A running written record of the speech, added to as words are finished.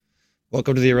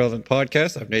Welcome to the Irrelevant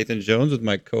Podcast. I'm Nathan Jones with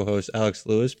my co-host Alex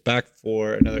Lewis, back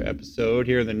for another episode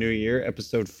here in the new year,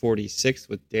 episode 46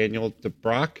 with Daniel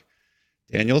DeBrocke.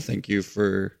 Daniel, thank you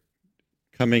for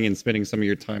coming and spending some of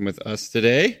your time with us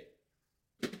today.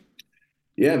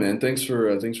 Yeah, man. Thanks for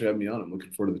having me on. I'm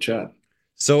looking forward to the chat.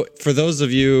 So for those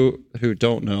of you who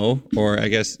don't know, or I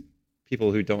guess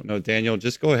people who don't know Daniel,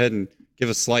 just go ahead and give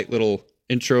a slight little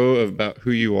intro about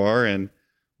who you are and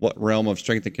what realm of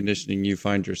strength and conditioning you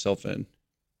find yourself in.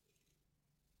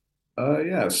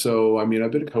 Yeah. So, I mean, I've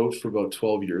been a coach for about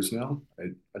 12 years now.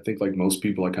 I think like most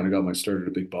people, I kind of got my start at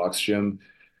a big box gym.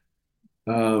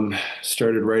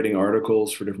 Started writing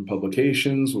articles for different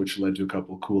publications, which led to a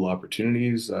couple of cool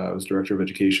opportunities. I was director of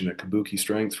education at Kabuki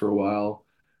Strength for a while.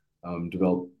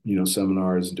 Developed,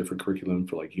 seminars and different curriculum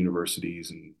for like universities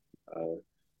and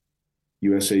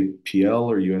USAPL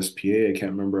or USPA. I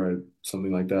can't remember.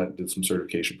 Something like that. Did some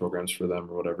certification programs for them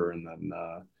or whatever. And then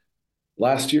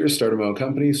last year, started my own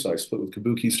company. So I split with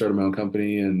Kabuki, started my own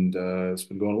company, and it's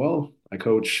been going well.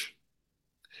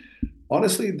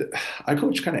 Honestly, I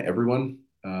coach kind of everyone,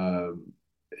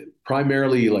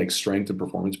 primarily like strength and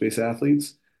performance-based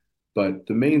athletes. But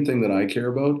the main thing that I care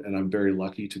about, and I'm very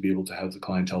lucky to be able to have the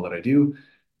clientele that I do,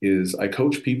 is I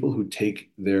coach people who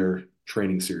take their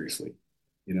training seriously.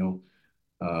 You know,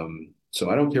 so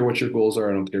I don't care what your goals are.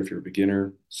 I don't care if you're a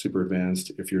beginner, super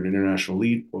advanced, if you're an international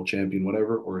elite, world champion,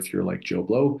 whatever, or if you're like Joe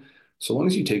Blow. So long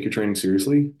as you take your training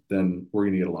seriously, then we're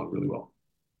going to get along really well.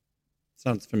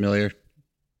 Sounds familiar.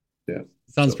 Yeah.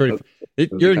 Sounds So pretty.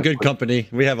 that's You're the in kind good company.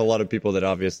 We have a lot of people that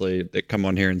obviously that come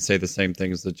on here and say the same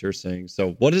things that you're saying.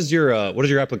 So, what does your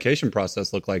application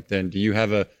process look like then? Do you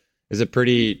have is it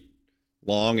pretty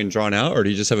long and drawn out, or do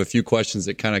you just have a few questions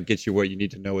that kind of get you what you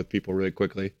need to know with people really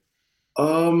quickly?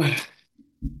 of,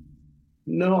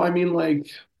 no, I mean like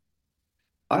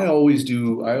I always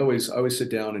do. I always sit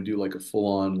down and do like a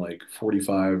full on like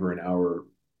 45 or an hour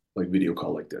like video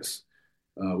call like this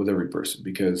with every person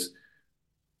because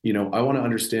I want to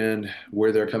understand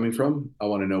where they're coming from. I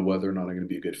want to know whether or not I'm going to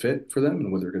be a good fit for them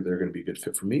and whether they're going to be a good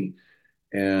fit for me.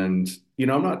 And,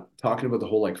 I'm not talking about the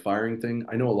whole like firing thing.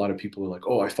 I know a lot of people are like,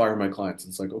 oh, I fire my clients.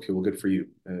 And it's like, okay, well, good for you.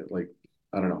 Like,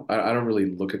 I don't know. I don't really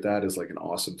look at that as like an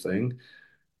awesome thing.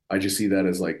 I just see that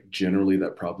as like generally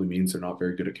that probably means they're not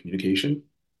very good at communication,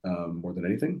 more than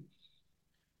anything.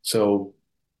 So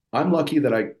I'm lucky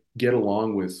that I get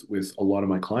along with a lot of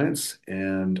my clients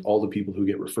and all the people who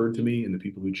get referred to me and the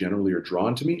people who generally are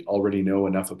drawn to me already know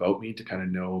enough about me to kind of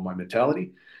know my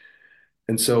mentality.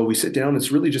 And so we sit down.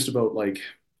 It's really just about like,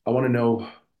 I want to know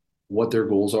what their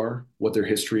goals are, what their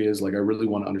history is. Like, I really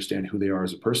want to understand who they are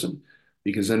as a person,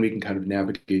 because then we can kind of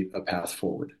navigate a path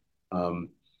forward. Um,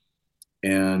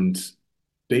 and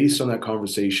based on that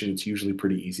conversation, it's usually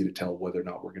pretty easy to tell whether or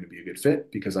not we're going to be a good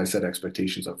fit because I set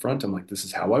expectations up front. I'm like, this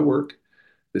is how I work.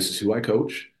 This is who I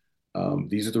coach.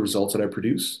 These are the results that I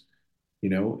produce,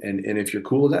 and if you're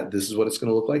cool with that, this is what it's going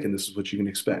to look like, and this is what you can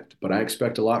expect. But I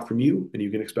expect a lot from you, and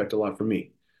you can expect a lot from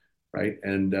me, right?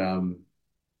 And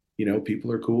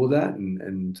people are cool with that,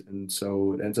 and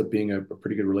so it ends up being a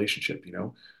pretty good relationship.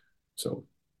 So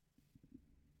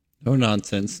No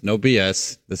nonsense, no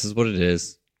BS. This is what it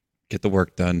is. Get the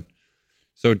work done.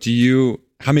 So, do you?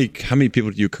 How many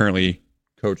people do you currently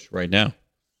coach right now?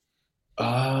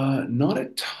 not a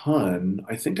ton.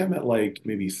 I think I'm at like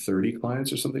maybe 30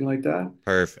 clients or something like that.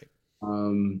 Perfect.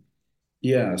 Um,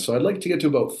 yeah, so I'd like to get to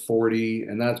about 40,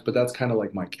 and that's kind of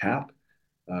like my cap.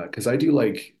 Because I do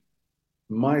like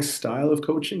my style of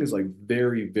coaching is like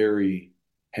very, very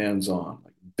hands-on,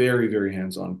 like very, very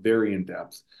hands-on, very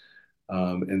in-depth.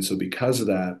 And so because of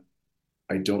that,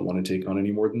 I don't want to take on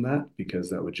any more than that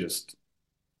because I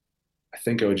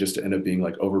think I would just end up being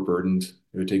like overburdened.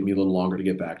 It would take me a little longer to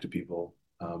get back to people.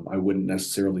 I wouldn't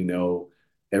necessarily know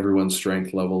everyone's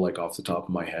strength level like off the top of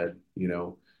my head.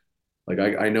 Like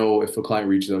I know if a client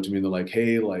reaches out to me and they're like,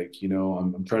 hey, like,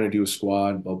 I'm trying to do a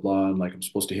squat, blah, blah, and like I'm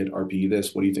supposed to hit RPE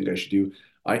this, what do you think I should do?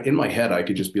 In my head, I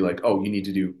could just be like, oh, you need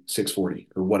to do 640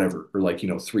 or whatever, or like,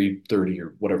 330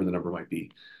 or whatever the number might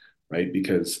be, right?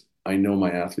 Because I know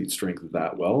my athlete strength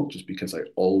that well, just because I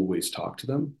always talk to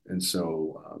them. And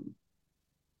so,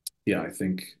 yeah, I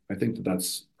think that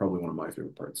that's probably one of my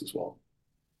favorite parts as well.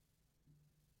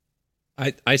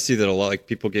 I see that a lot. Like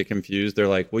people get confused. They're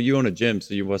like, "Well, you own a gym,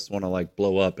 so you must want to like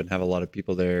blow up and have a lot of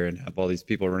people there and have all these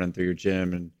people running through your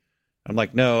gym." And I'm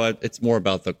like, "No, it's more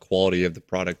about the quality of the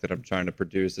product that I'm trying to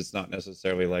produce. It's not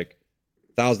necessarily like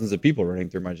thousands of people running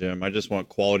through my gym. I just want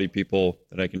quality people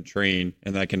that I can train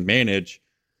and that I can manage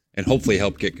and hopefully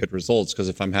help get good results. Because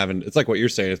if I'm having, it's like what you're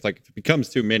saying. It's like if it becomes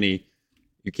too many,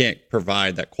 you can't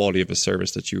provide that quality of a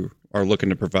service that you are looking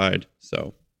to provide.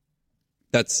 So."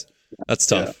 That's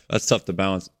that's Yeah. tough. That's tough to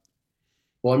balance.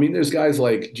 Well, I mean, there's guys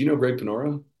like, do you know Greg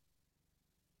Penora?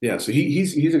 Yeah, so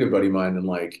he's a good buddy of mine, and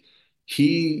like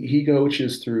he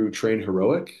coaches through Train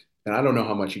Heroic, and I don't know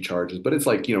how much he charges, but it's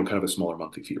like, kind of a smaller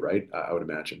monthly fee, right? I would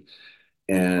imagine.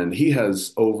 And he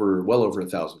has well over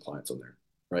 1,000 clients on there,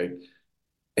 right?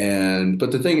 And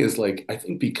but the thing is, like, I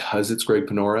think because it's Greg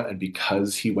Penora and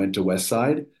because he went to West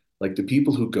Side, like the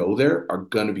people who go there are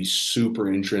gonna be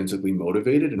super intrinsically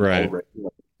motivated and Right. already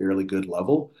at a fairly good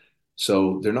level.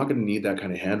 So they're not gonna need that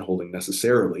kind of hand holding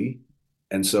necessarily.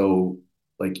 And so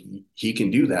like he can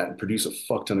do that and produce a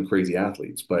fuck ton of crazy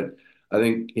athletes. But I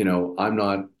think, I'm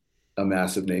not a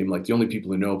massive name. Like the only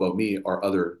people who know about me are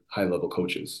other high level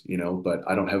coaches, but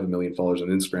I don't have a million followers on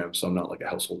Instagram, so I'm not like a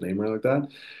household name or like that.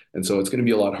 And so it's going to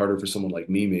be a lot harder for someone like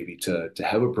me maybe to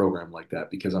have a program like that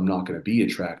because I'm not going to be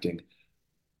attracting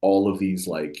all of these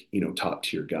like, top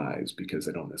tier guys because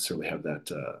I don't necessarily have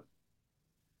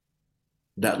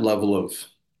that level of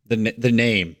The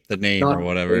name or not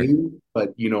whatever. fame,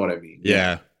 but you know what I mean.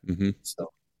 Yeah. Yeah. Hmm.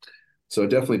 So it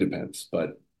definitely depends,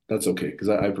 but that's okay because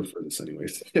I prefer this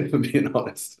anyways, if I'm being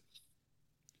honest.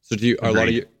 So do you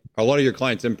Agreed. are a lot of your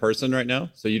clients in person right now?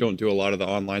 So you don't do a lot of the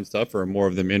online stuff, or are more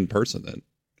of them in person then?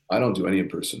 I don't do any in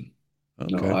person.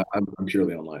 No, Okay. I'm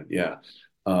purely online. Yeah.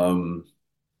 Um,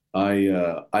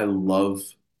 I love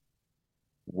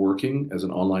working as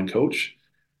an online coach,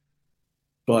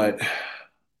 but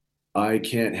I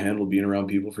can't handle being around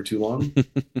people for too long.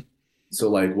 So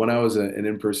like when I was an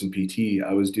in-person PT,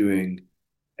 I was doing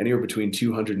anywhere between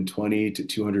 220 to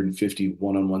 250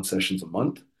 one-on-one sessions a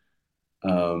month.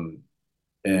 Um,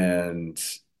 and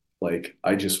like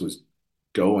I just was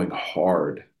going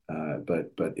hard,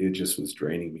 but it just was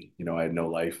draining me. I had no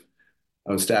life.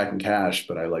 I was stacking cash,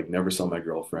 but I like never saw my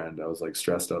girlfriend. I was like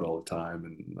stressed out all the time,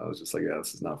 and I was just like, yeah,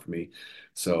 this is not for me.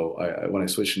 So when I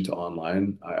switched into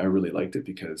online, I really liked it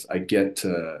because I get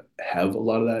to have a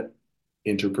lot of that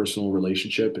interpersonal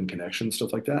relationship and connection,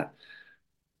 stuff like that.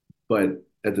 But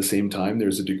at the same time,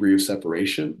 there's a degree of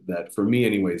separation that, for me,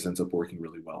 anyways, ends up working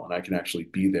really well, and I can actually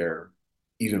be there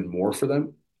even more for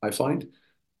them. I find,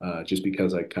 just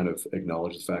because I kind of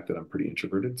acknowledge the fact that I'm pretty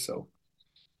introverted. So.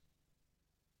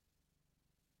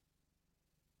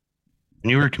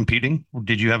 When you were competing,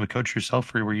 did you have a coach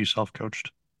yourself or were you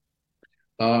self-coached?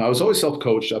 I was always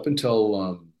self-coached up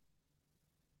until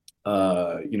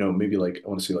maybe like I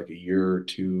want to say like a year or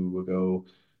two ago.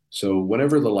 So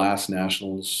whenever the last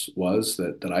nationals was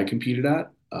that I competed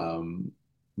at,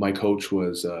 my coach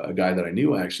was a guy that I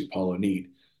knew actually, Paul O'Neid,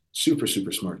 super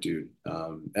super smart dude,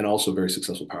 and also very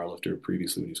successful powerlifter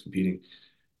previously when he was competing.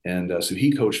 And so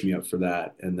he coached me up for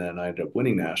that, and then I ended up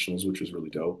winning nationals, which was really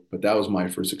dope. But that was my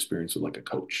first experience with like a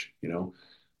coach.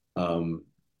 Um,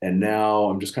 and now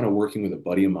I'm just kind of working with a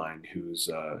buddy of mine who's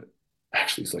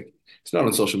actually he's like he's not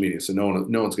on social media, so no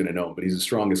one's gonna know him, but he's the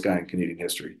strongest guy in Canadian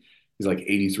history. He's like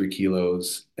 83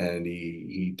 kilos and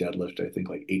he deadlifted, I think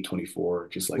like 824,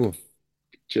 Ooh.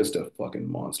 just a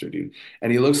fucking monster, dude.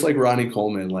 And he looks like Ronnie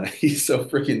Coleman, like he's so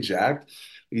freaking jacked.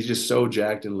 He's just so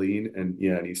jacked and lean, and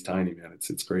yeah, and he's tiny, man.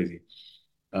 It's crazy.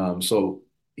 So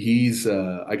he's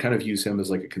I kind of use him as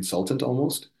like a consultant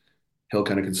almost. He'll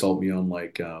kind of consult me on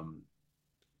like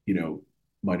you know,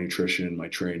 my nutrition, my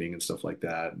training and stuff like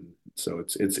that. And so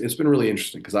it's been really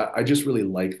interesting because I just really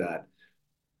like that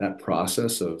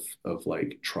process of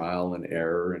like trial and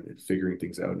error and figuring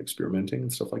things out and experimenting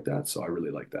and stuff like that. So I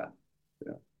really like that.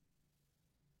 Yeah.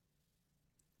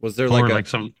 Was there like Or a? like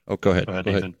some, Oh, go ahead. go ahead,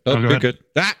 Go ahead. Nathan. Oh, No, go you're ahead. good.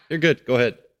 You're good. Go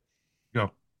ahead.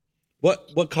 Go.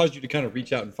 What caused you to kind of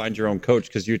reach out and find your own coach?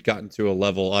 Because you'd gotten to a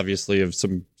level, obviously, of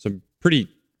some pretty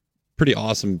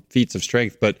awesome feats of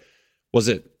strength, but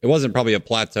it wasn't probably a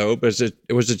plateau, but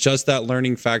was it just that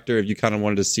learning factor if you kind of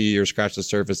wanted to see or scratch the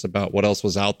surface about what else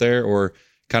was out there, or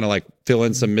kind of like fill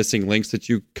in some missing links that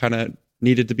you kind of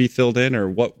needed to be filled in, or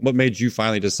what made you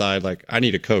finally decide like I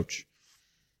need a coach?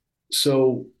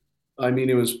 So, I mean,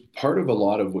 it was part of a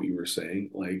lot of what you were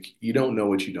saying. Like, you don't know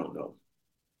what you don't know.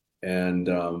 And,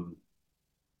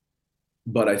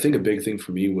 but I think a big thing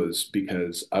for me was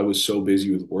because I was so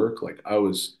busy with work. Like, I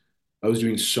was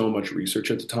doing so much research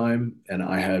at the time, and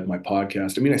I had my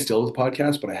podcast. I mean, I still have the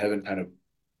podcast, but I haven't kind of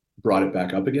brought it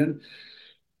back up again.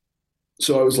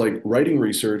 So I was like writing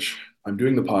research, I'm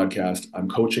doing the podcast, I'm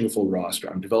coaching a full roster,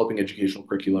 I'm developing educational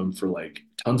curriculum for like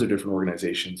tons of different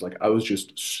organizations. Like I was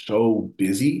just so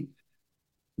busy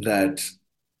that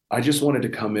I just wanted to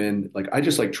come in. Like I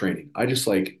just like training. I just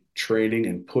like training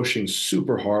and pushing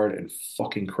super hard and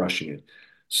fucking crushing it.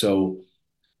 So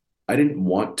I didn't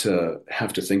want to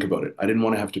have to think about it. I didn't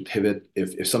want to have to pivot.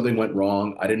 If something went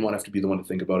wrong, I didn't want to have to be the one to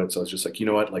think about it. So I was just like, you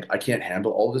know what? Like I can't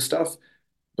handle all this stuff.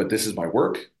 but this is my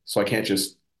work. So I can't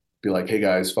just be like, hey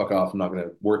guys, fuck off. I'm not going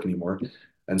to work anymore.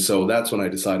 And so that's when I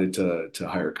decided to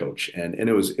hire a coach. And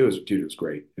it was dude, it was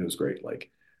great. It was great. Like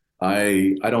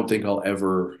I don't think I'll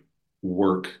ever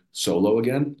work solo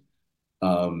again.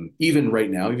 Even right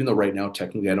now, even though right now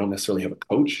technically I don't necessarily have a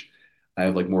coach, I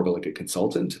have like more of like a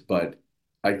consultant, but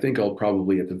I think I'll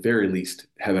probably at the very least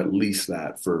have at least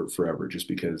that for forever, just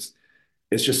because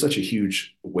it's just such a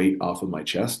huge weight off of my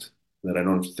chest that I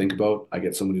don't have to think about. I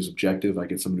get someone who's objective. I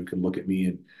get someone who can look at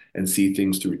me and see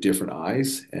things through different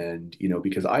eyes. And, you know,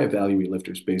 because I evaluate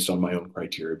lifters based on my own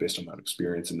criteria, based on my own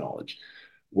experience and knowledge.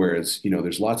 Whereas, you know,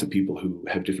 there's lots of people who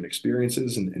have different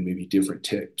experiences and maybe different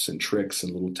tips and tricks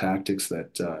and little tactics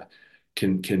that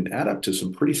can add up to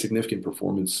some pretty significant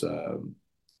performance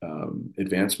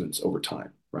advancements over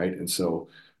time, right? And so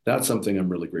that's something I'm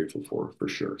really grateful for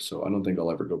sure. So I don't think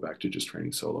I'll ever go back to just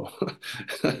training solo,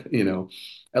 you know,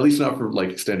 at least not for like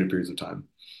extended periods of time.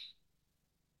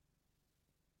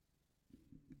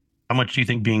 How much do you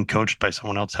think being coached by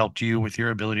someone else helped you with your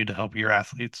ability to help your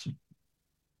athletes?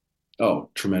 Oh,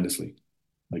 tremendously,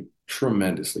 like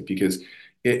tremendously, because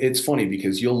it's funny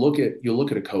because you'll look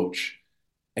at a coach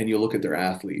and you'll look at their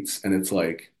athletes and it's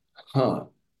like, huh,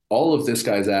 all of this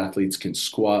guy's athletes can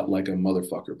squat like a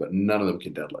motherfucker, but none of them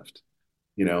can deadlift,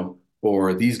 you know?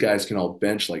 Or these guys can all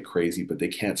bench like crazy, but they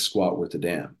can't squat worth a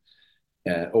damn.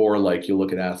 Or like you'll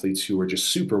look at athletes who are just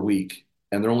super weak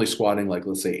and they're only squatting like,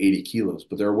 let's say 80 kilos,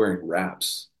 but they're wearing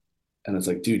wraps. And it's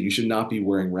like, dude, you should not be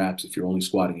wearing wraps if you're only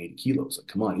squatting 80 kilos. Like,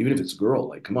 come on, even if it's a girl,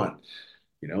 like, come on,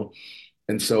 you know?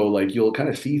 And so like you'll kind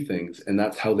of see things and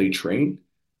that's how they train.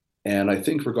 And I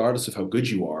think regardless of how good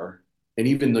you are, and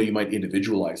even though you might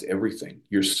individualize everything,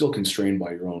 you're still constrained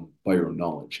by your own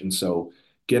knowledge. And so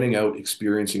getting out,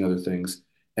 experiencing other things,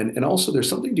 and also there's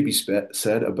something to be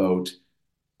said about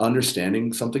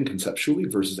understanding something conceptually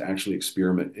versus actually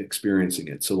experiencing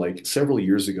it. So like several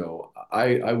years ago,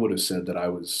 I would have said that I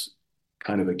was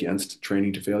kind of against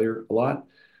training to failure a lot.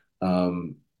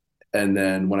 Um, and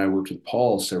then when I worked with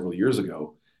Paul several years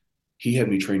ago, he had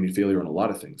me training to failure on a lot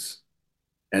of things.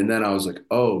 And then I was like,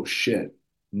 oh shit,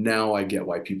 now I get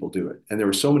why people do it. And there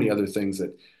were so many other things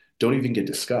that don't even get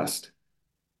discussed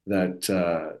that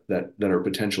are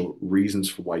potential reasons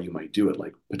for why you might do it,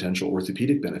 like potential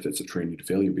orthopedic benefits of training to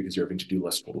failure because you're having to do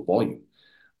less total volume.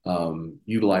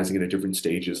 Utilizing it at different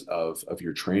stages of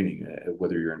your training,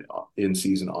 whether you're in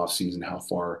season, off season, how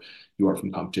far you are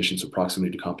from competition, so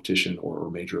proximity to competition or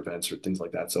major events or things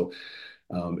like that. So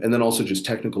and then also just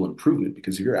technical improvement,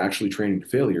 because if you're actually training to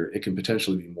failure, it can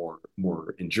potentially be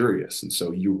more injurious. And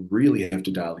so you really have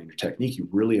to dial in your technique. You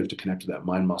really have to connect to that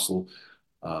mind muscle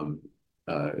um,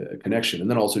 connection. And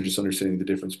then also just understanding the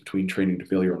difference between training to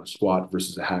failure on a squat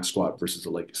versus a hack squat versus a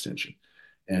leg extension,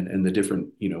 and the different,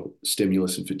 you know,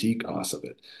 stimulus and fatigue costs of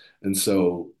it. And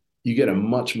so you get a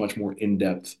much more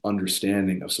in-depth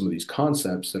understanding of some of these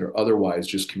concepts that are otherwise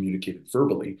just communicated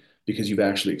verbally because you've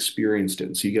actually experienced it.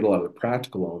 And so you get a lot of the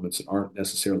practical elements that aren't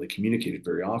necessarily communicated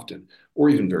very often or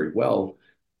even very well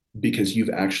because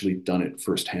you've actually done it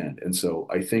firsthand. And so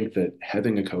I think that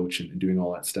having a coach and doing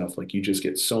all that stuff, like you just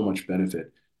get so much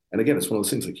benefit. And again, it's one of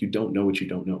those things like you don't know what you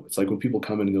don't know. It's like when people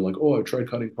come in and they're like, oh, I tried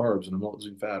cutting carbs and I'm not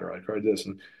losing fat, or I tried this.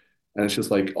 And it's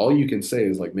just like all you can say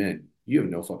is like, man, you have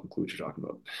no fucking clue what you're talking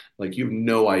about. Like you have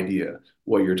no idea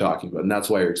what you're talking about. And that's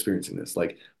why you're experiencing this.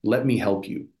 Like, let me help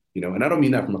you, you know, and I don't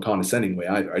mean that from a condescending way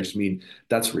either. I just mean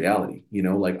that's reality. You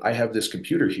know, like I have this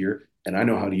computer here and I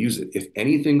know how to use it. If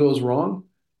anything goes wrong,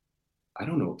 I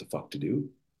don't know what the fuck to do.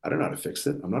 I don't know how to fix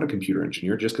it. I'm not a computer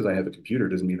engineer. Just because I have a computer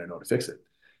doesn't mean I know how to fix it.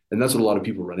 And that's what a lot of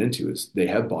people run into is they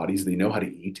have bodies, they know how to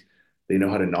eat, they know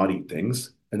how to not eat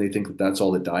things, and they think that that's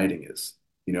all that dieting is.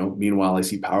 You know, meanwhile, I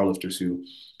see powerlifters who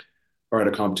are at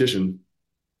a competition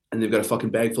and they've got a fucking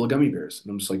bag full of gummy bears.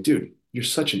 And I'm just like, dude, you're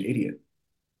such an idiot.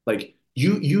 Like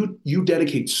you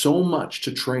dedicate so much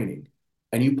to training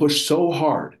and you push so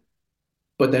hard,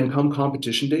 but then come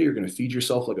competition day, you're gonna feed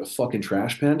yourself like a fucking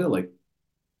trash panda. Like,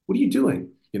 what are you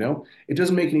doing? You know, it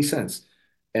doesn't make any sense.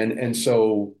 And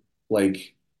so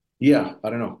like, yeah, I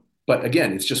don't know. But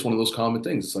again, it's just one of those common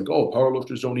things. It's like, oh,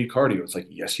 powerlifters don't need cardio. It's like,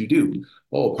 yes, you do.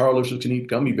 Oh, powerlifters can eat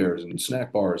gummy bears and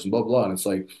snack bars and blah, blah. And it's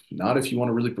like, not if you want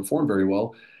to really perform very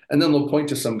well. And then they'll point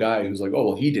to some guy who's like, oh,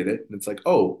 well, he did it. And it's like,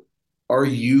 oh, are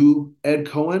you Ed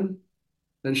Cohen?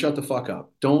 Then shut the fuck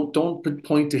up. Don't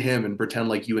point to him and pretend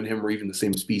like you and him are even the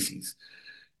same species.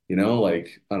 You know,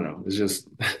 like, I don't know. It's just,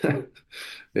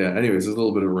 yeah. Anyways, it's a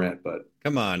little bit of a rant, but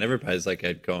Come on, everybody's like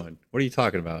Ed Cohen. What are you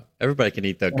talking about? Everybody can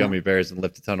eat the yeah. gummy bears and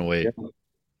lift a ton of weight.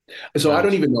 So I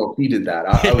don't Gosh. even know if he did that.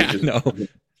 I was Yeah, just, no.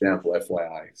 example,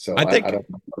 FYI. So I I think don't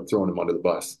I'm throwing him under the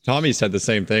bus. Tommy said the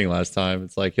same thing last time.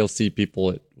 It's like he'll see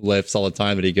people at lifts all the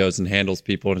time that he goes and handles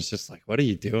people, and it's just like, what are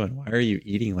you doing? Why are you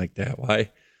eating like that?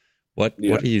 Why?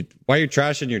 Yeah. What are you? Why are you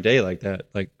trashing your day like that?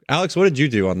 Like Alex, what did you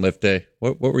do on lift day?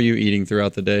 What were you eating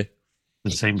throughout the day?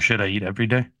 The same shit I eat every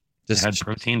day. I had Just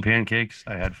protein pancakes.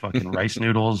 I had fucking rice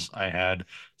noodles. I had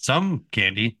some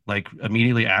candy. Like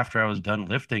immediately after I was done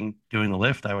lifting, doing the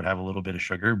lift, I would have a little bit of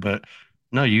sugar. But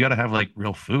no, you got to have like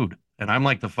real food. And I'm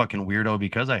like the fucking weirdo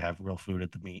because I have real food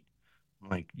at the meet. I'm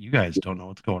like, you guys don't know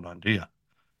what's going on, do you?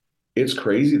 It's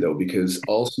crazy though because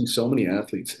I'll see so many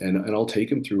athletes and I'll take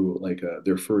them through like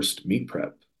their first meet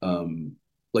prep.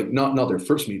 Like not their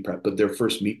first meet prep, but their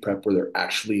first meet prep where they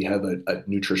actually have a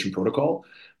nutrition protocol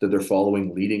that they're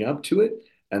following leading up to it.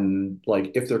 And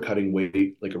like if they're cutting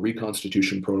weight, like a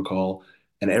reconstitution protocol,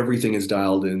 and everything is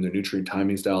dialed in, their nutrient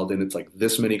timing is dialed in. It's like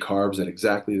this many carbs at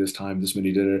exactly this time, this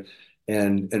many did it.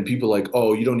 And people like,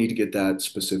 oh, you don't need to get that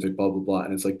specific, blah blah blah.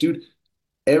 And it's like, dude,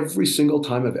 every single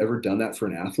time I've ever done that for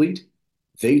an athlete,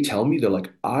 they tell me they're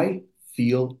like, I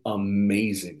feel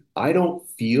amazing. I don't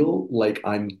feel like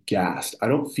I'm gassed. I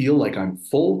don't feel like I'm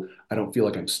full. I don't feel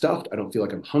like I'm stuffed. I don't feel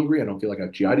like I'm hungry. I don't feel like I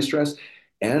have GI distress.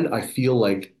 And I feel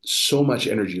like so much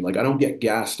energy. Like I don't get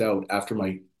gassed out after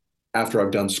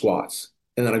I've done squats.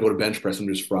 And then I go to bench press and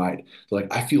I'm just fried. So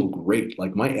like I feel great.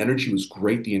 Like my energy was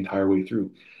great the entire way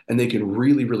through. And they can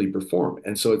really, really perform.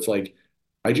 And so it's like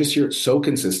I just hear it so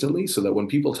consistently so that when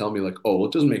people tell me like, oh, well,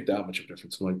 it doesn't make that much of a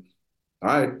difference, I'm like,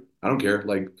 all right, I don't care.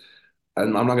 Like,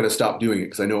 I'm not going to stop doing it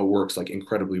because I know it works like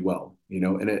incredibly well, you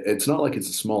know, and it's not like it's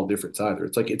a small difference either.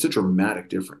 It's like it's a dramatic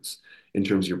difference in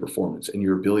terms of your performance and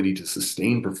your ability to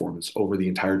sustain performance over the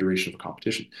entire duration of a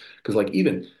competition. Because like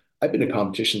even I've been to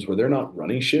competitions where they're not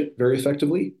running shit very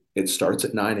effectively. It starts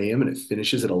at 9 a.m. and it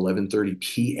finishes at 11:30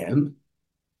 p.m. And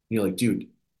you're like, dude,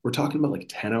 we're talking about like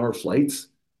 10-hour flights.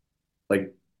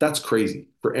 Like that's crazy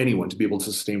for anyone to be able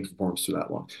to sustain performance for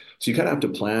that long. So you kind of have to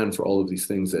plan for all of these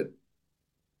things that,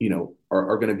 you know,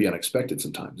 are going to be unexpected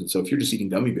sometimes. And so if you're just eating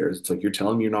gummy bears, it's like you're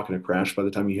telling me you're not going to crash by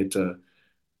the time you hit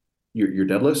your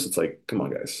deadlifts. It's like, come on,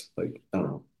 guys. Like, I don't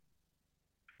know.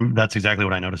 That's exactly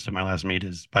what I noticed at my last meet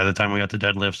is by the time we got to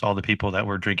deadlifts, all the people that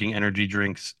were drinking energy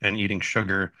drinks and eating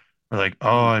sugar were like,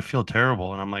 oh, I feel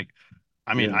terrible. And I'm like,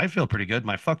 I mean, Yeah. I feel pretty good.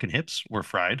 My fucking hips were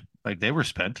fried. Like they were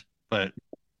spent, but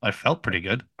I felt pretty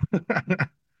good.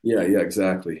 Yeah, yeah,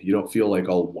 exactly. You don't feel like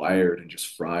all wired and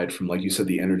just fried from, like you said,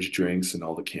 the energy drinks and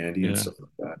all the candy and Yeah. stuff like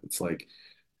that. It's like,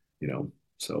 you know,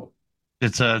 so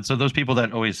It's so those people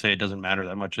that always say it doesn't matter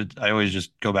that much, I always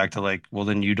just go back to like, well,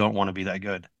 then you don't want to be that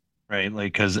good, right?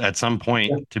 Like, because at some point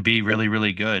yeah, to be really,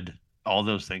 really good, all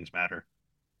those things matter,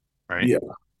 right? yeah,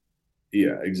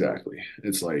 yeah, exactly.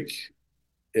 It's like,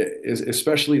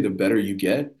 especially the better you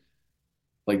get,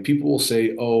 like people will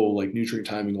say, oh, like nutrient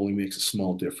timing only makes a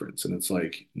small difference. And it's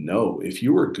like, no, if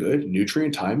you are good,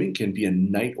 nutrient timing can be a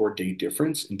night or day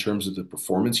difference in terms of the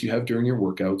performance you have during your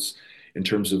workouts, in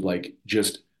terms of like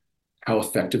just how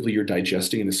effectively you're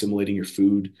digesting and assimilating your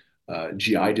food.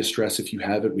 GI distress, if you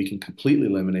have it, we can completely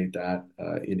eliminate that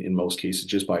in most cases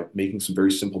just by making some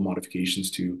very simple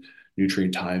modifications to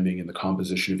nutrient timing and the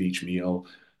composition of each meal.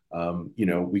 You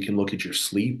know, we can look at your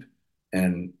sleep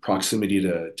and proximity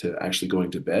to actually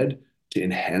going to bed to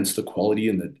enhance the quality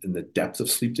and the depth of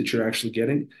sleep that you're actually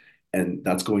getting. And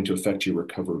that's going to affect your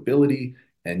recoverability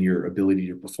and your ability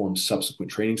to perform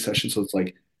subsequent training sessions. So it's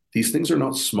like these things are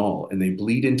not small and they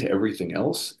bleed into everything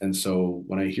else. And so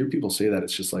when I hear people say that,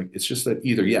 it's just like, it's just that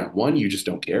either, yeah, one, you just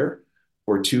don't care,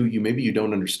 or two, maybe you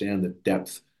don't understand the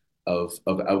depth of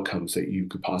outcomes that you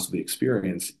could possibly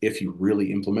experience if you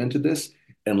really implemented this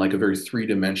in like a very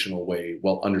three-dimensional way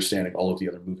while understanding all of the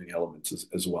other moving elements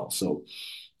as well. So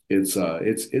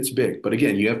it's big. But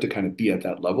again, you have to kind of be at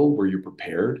that level where you're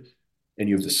prepared and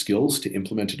you have the skills to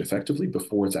implement it effectively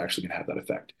before it's actually going to have that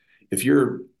effect. If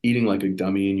you're eating like a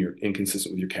dummy and you're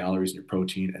inconsistent with your calories and your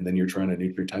protein, and then you're trying a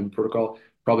nutrient timing protocol,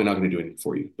 probably not going to do anything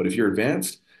for you. But if you're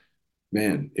advanced,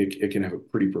 man, it can have a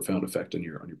pretty profound effect on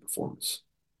your performance.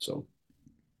 So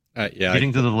yeah,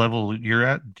 Getting to the level you're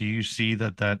at, do you see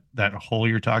that hole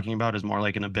you're talking about is more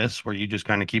like an abyss where you just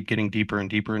kind of keep getting deeper and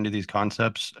deeper into these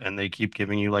concepts and they keep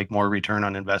giving you like more return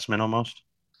on investment almost?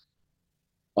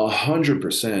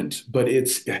 100%. But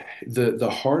it's the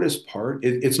hardest part.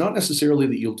 It's not necessarily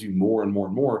that you'll do more and more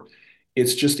and more.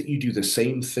 It's just that you do the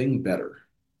same thing better,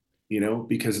 you know,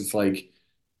 because it's like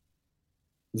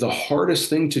the hardest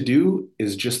thing to do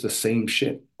is just the same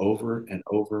shit over and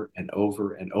over and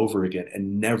over and over again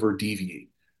and never deviate.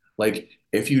 Like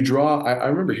if you draw, I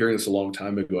remember hearing this a long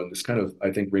time ago, and this kind of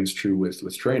I think rings true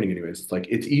with training anyways. It's like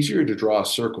it's easier to draw a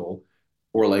circle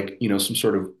or like, some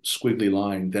sort of squiggly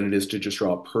line than it is to just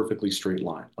draw a perfectly straight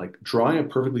line. Like drawing a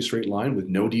perfectly straight line with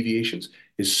no deviations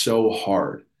is so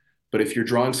hard. But if you're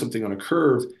drawing something on a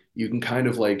curve, you can kind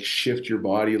of like shift your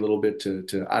body a little bit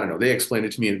to I don't know. They explained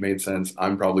it to me and it made sense.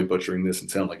 I'm probably butchering this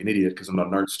and sound like an idiot because I'm not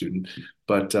an art student,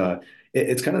 but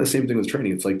it's kind of the same thing with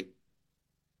training. It's like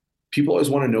people always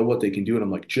want to know what they can do, and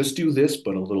I'm like, just do this,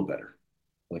 but a little better.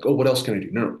 Like, oh, what else can I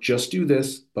do? No, no, just do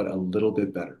this, but a little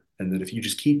bit better. And then if you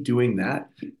just keep doing that,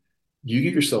 you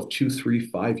give yourself 2, 3,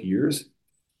 5 years,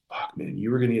 fuck man,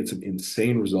 you are going to get some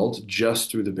insane results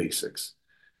just through the basics,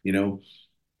 you know?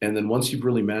 And then once you've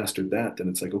really mastered that, then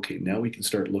it's like, okay, now we can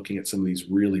start looking at some of these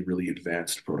really, really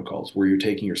advanced protocols where you're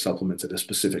taking your supplements at a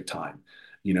specific time,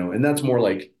 and that's more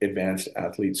like advanced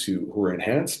athletes who are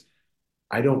enhanced.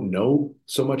 I don't know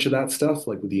so much of that stuff,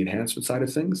 like with the enhancement side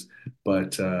of things,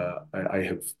 but I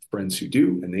have friends who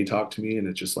do, and they talk to me, and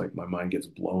it's just like my mind gets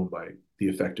blown by the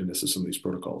effectiveness of some of these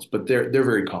protocols. But they're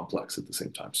very complex at the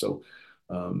same time. So,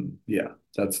 yeah,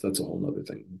 that's a whole nother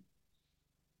thing.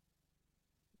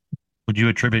 Would you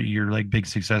attribute your like big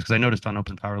success? Because I noticed on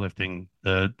open powerlifting,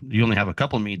 the you only have a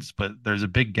couple meets, but there's a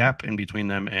big gap in between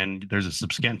them, and there's a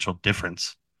substantial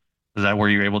difference. Is that where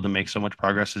you're able to make so much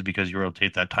progress? Is because you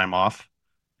rotate that time off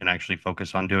and actually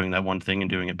focus on doing that one thing and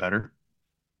doing it better?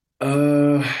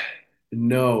 Uh,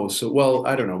 no. So, well,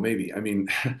 I don't know, maybe. I mean,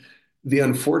 the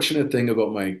unfortunate thing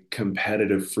about my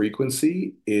competitive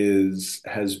frequency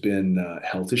has been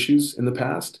health issues in the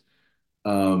past.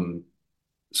 Um,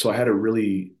 so I had a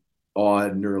really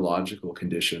odd neurological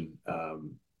condition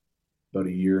about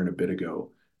a year and a bit ago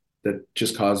that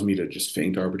just caused me to just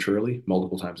faint arbitrarily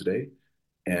multiple times a day.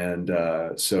 And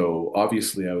so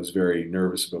obviously I was very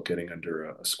nervous about getting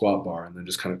under a squat bar and then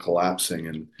just kind of collapsing.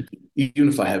 And even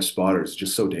if I have spotters, it's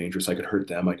just so dangerous. I could hurt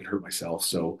them, I could hurt myself.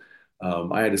 So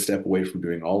I had to step away from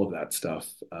doing all of that stuff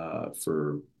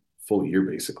for a full year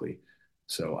basically.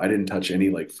 So I didn't touch any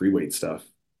like free weight stuff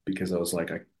because I was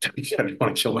like, I didn't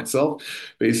want to kill myself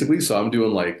basically. So I'm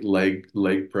doing like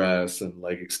leg press and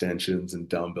leg extensions and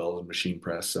dumbbell and machine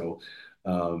press. So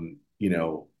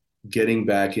getting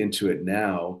back into it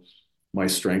now, my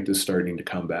strength is starting to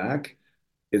come back.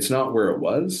 It's not where it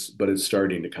was, but it's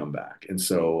starting to come back. And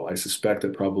so I suspect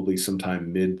that probably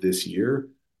sometime mid this year,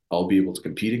 I'll be able to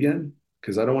compete again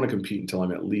because I don't want to compete until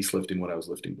I'm at least lifting what I was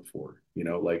lifting before.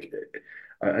 Like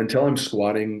until I'm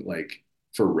squatting like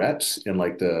for reps in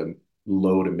like the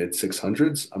low to mid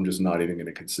 600s, I'm just not even going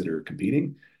to consider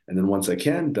competing. And then once I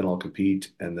can, then I'll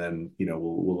compete, and then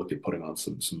we'll look at putting on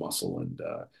some muscle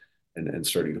and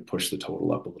starting to push the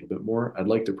total up a little bit more. I'd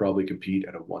like to probably compete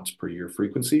at a once per year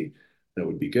frequency. That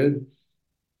would be good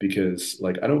because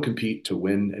like I don't compete to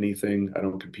win anything. I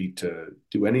don't compete to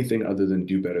do anything other than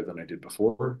do better than I did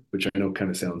before, which I know kind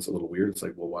of sounds a little weird. It's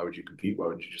like, well, why would you compete? Why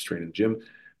wouldn't you just train in the gym?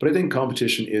 But I think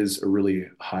competition is a really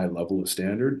high level of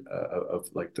standard of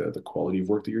like the quality of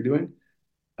work that you're doing.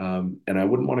 And I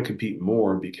wouldn't want to compete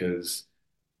more because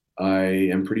I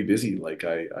am pretty busy. Like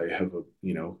I have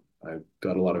I've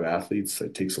got a lot of athletes.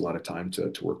 It takes a lot of time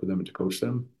to work with them and to coach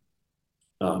them.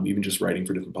 Even just writing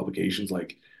for different publications,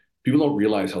 like people don't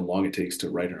realize how long it takes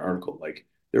to write an article. Like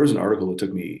there was an article that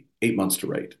took me 8 months to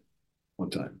write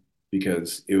one time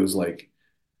because it was like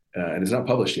and it's not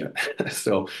published yet.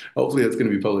 So hopefully it's going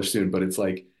to be published soon. But it's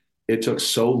like it took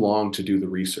so long to do the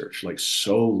research, like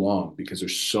so long because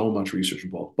there's so much research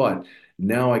involved. But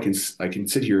now I can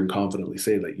sit here and confidently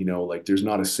say that like there's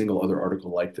not a single other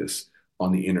article like this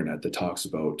on the internet that talks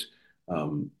about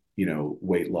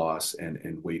weight loss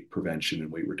and weight prevention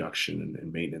and weight reduction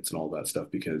and maintenance and all that stuff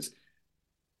because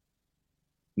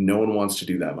no one wants to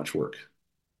do that much work.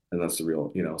 And that's the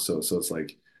real, so it's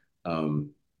like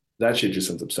um that shit just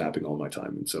ends up sapping all my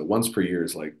time. And so once per year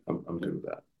is like I'm good with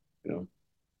that, you know.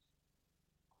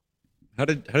 How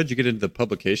did you get into the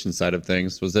publication side of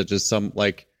things? Was that just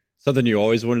something you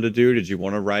always wanted to do? Did you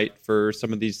want to write for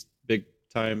some of these big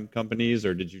time companies,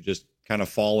 or did you just kind of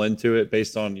fall into it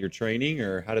based on your training,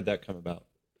 or how did that come about?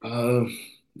 Uh,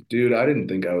 Dude, I didn't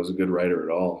think I was a good writer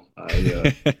at all.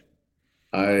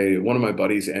 I one of my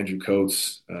buddies, Andrew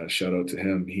Coates, shout out to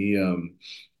him.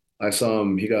 I saw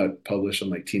him, he got published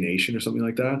on like T Nation or something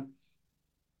like that.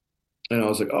 And I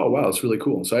was like, oh wow, that's really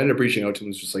cool. So I ended up reaching out to him and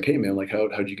was just like, hey man, like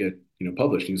how'd you get,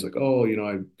 published? And he's like, oh,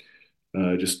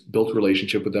 I just built a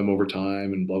relationship with them over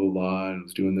time and blah blah blah, and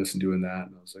was doing this and doing that.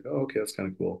 And I was like, oh, okay, that's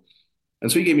kind of cool.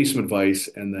 And so he gave me some advice,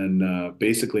 and then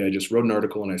basically I just wrote an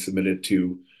article and I submitted it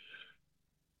to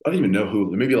I don't even know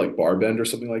who, maybe like Barbend or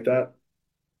something like that.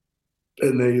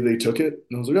 And they took it,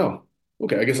 and I was like, oh,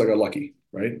 okay, I guess I got lucky,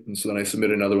 right? And so then I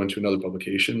submitted another one to another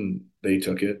publication, and they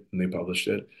took it and they published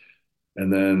it.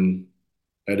 And then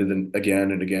edited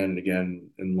again and again and again.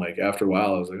 And like after a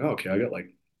while, I was like, oh, okay, I got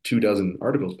like 2 dozen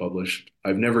articles published.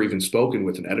 I've never even spoken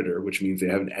with an editor, which means they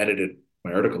haven't edited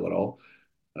my article at all.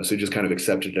 So just kind of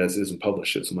accepted it as is and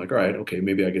published it. So I'm like, all right, okay,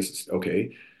 maybe I guess it's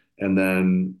okay. And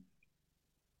then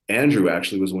Andrew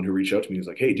actually was the one who reached out to me. He was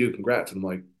like, hey, dude, congrats. And I'm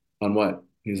like, on what?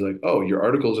 He's like, oh, your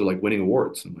articles are like winning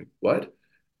awards. I'm like, what?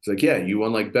 He's like, yeah, you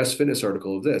won like best fitness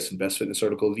article of this and best fitness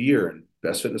article of the year and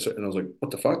best fitness. And I was like,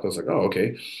 what the fuck? I was like, oh, okay.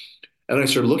 And then I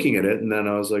started looking at it and then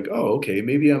I was like, oh, okay,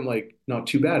 maybe I'm like not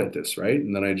too bad at this, right?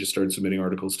 And then I just started submitting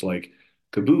articles to like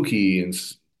Kabuki and,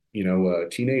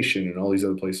 T Nation and all these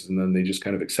other places. And then they just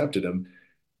kind of accepted them.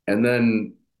 And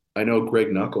then I know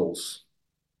Greg Knuckles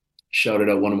shouted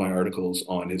out one of my articles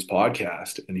on his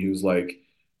podcast and he was like,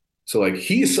 so like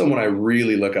he's someone I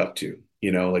really look up to,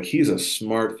 like he's a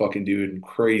smart fucking dude and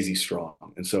crazy strong.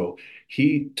 And so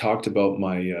he talked about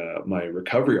my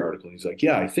recovery article. And he's like,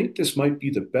 yeah, I think this might be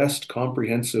the best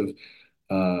comprehensive,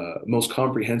 most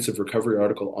comprehensive recovery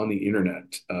article on the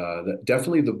internet. That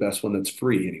definitely the best one that's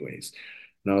free, anyways.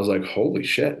 And I was like, holy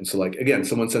shit. And so like again,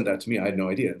 someone sent that to me. I had no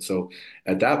idea. And so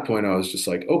at that point, I was just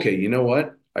like, okay, you know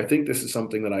what? I think this is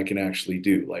something that I can actually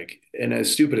do. Like, and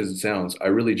as stupid as it sounds, I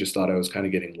really just thought I was kind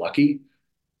of getting lucky.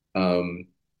 Um,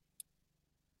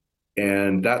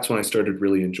 and that's when I started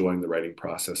really enjoying the writing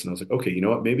process. And I was like, okay, you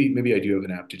know what? Maybe I do have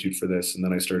an aptitude for this. And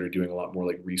then I started doing a lot more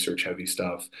like research heavy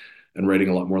stuff and writing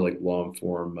a lot more like long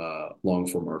form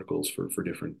articles for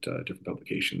different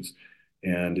publications.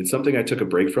 And it's something I took a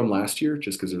break from last year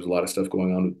just because there's a lot of stuff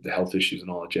going on with the health issues and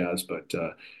all that jazz. But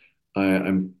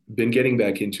I'm been getting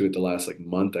back into it the last like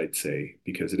month, I'd say,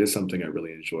 because it is something I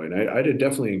really enjoy. And I'd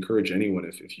definitely encourage anyone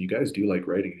if you guys do like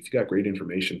writing, if you got great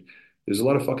information, there's a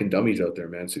lot of fucking dummies out there,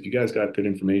 man. So if you guys got good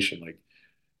information, like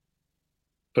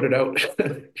put it out,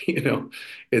 you know,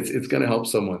 it's gonna help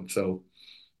someone. So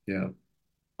yeah.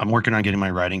 I'm working on getting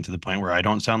my writing to the point where I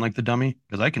don't sound like the dummy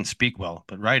because I can speak well,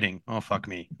 but writing, oh fuck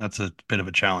me, that's a bit of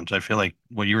a challenge. I feel like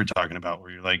what you were talking about, where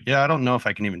you're like, yeah, I don't know if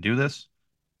I can even do this.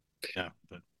 Yeah,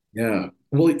 but Yeah.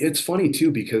 Well, it's funny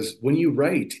too, because when you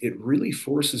write, it really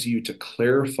forces you to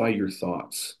clarify your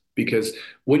thoughts. Because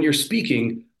when you're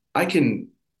speaking, I can,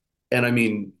 and I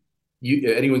mean,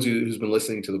 who's been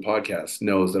listening to the podcast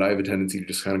knows that I have a tendency to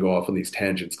just kind of go off on these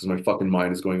tangents because my fucking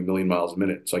mind is going a million miles a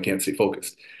minute, so I can't stay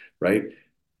focused, right?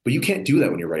 But you can't do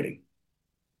that when you're writing.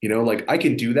 Like I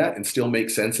can do that and still make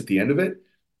sense at the end of it,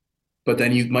 but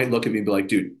then you might look at me and be like,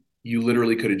 dude, you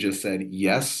literally could have just said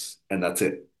yes and that's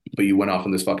it. But you went off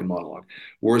on this fucking monologue.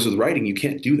 Whereas with writing, you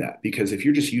can't do that because if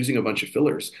you're just using a bunch of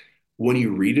fillers, when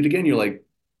you read it again, you're like,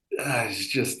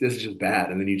 this is just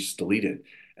bad. And then you just delete it.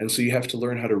 And so you have to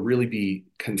learn how to really be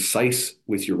concise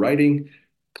with your writing,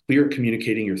 clear at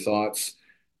communicating your thoughts.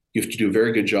 You have to do a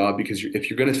very good job because if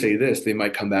you're going to say this, they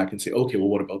might come back and say, okay, well,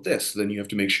 what about this? So then you have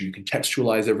to make sure you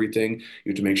contextualize everything.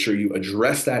 You have to make sure you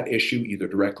address that issue either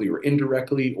directly or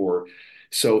indirectly, or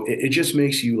so it just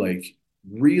makes you like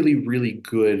really, really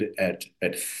good at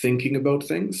thinking about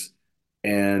things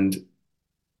and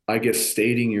I guess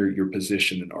stating your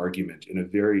position and argument in a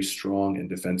very strong and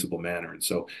defensible manner. And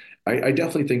so I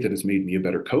definitely think that it's made me a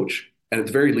better coach. And at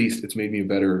the very least, it's made me a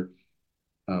better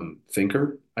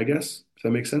thinker, I guess, if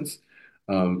that makes sense.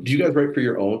 Do you guys write for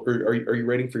your own, or are you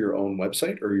writing for your own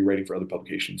website, or are you writing for other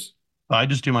publications? I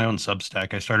just do my own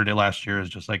Substack. I started it last year as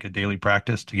just like a daily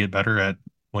practice to get better at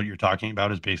what you're talking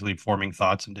about is basically forming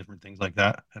thoughts and different things like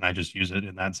that. And I just use it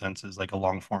in that sense as like a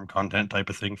long form content type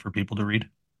of thing for people to read.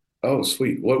 Oh,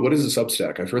 sweet. What is a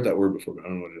Substack? I've heard that word before, but I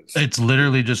don't know what it is. It's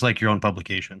literally just like your own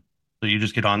publication. So you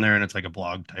just get on there and it's like a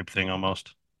blog type thing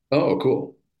almost. Oh,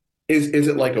 cool. Is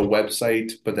it like a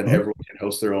website, but then Mhm. everyone can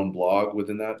host their own blog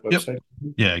within that Yep. website?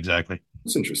 Yeah, exactly.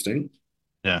 That's interesting.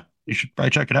 Yeah. You should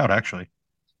probably check it out actually.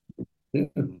 Yeah.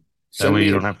 That Send way you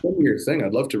me don't have, send me your thing.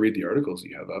 I'd love to read the articles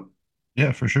you have up.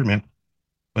 yeah, for sure, man.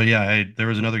 But yeah, there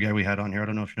was another guy we had on here. I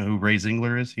don't know if you know who Ray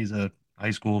Zingler is. He's a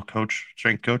high school coach,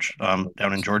 strength coach,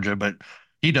 down in Georgia, but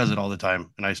he does it all the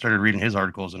time. And I started reading his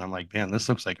articles and I'm like, man, this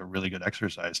looks like a really good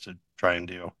exercise to try and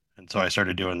do. And so I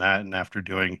started doing that. And after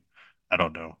doing, I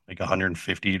don't know, like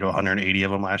 150 to 180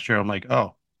 of them last year, I'm like,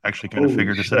 oh, actually kind of Holy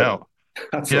figured this shit. out.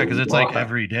 That's a Yeah, because it's like lot.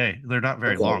 every day. They're not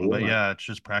very That's a long, but lot. yeah, it's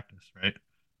just practice, right?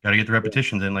 Got to get the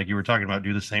repetitions in, like you were talking about,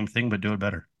 do the same thing, but do it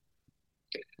better.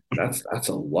 That's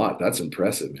a lot. That's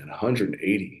impressive, man.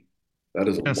 180. That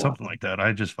is a Yeah, lot. something like that.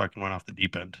 I just fucking went off the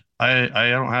deep end. I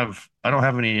don't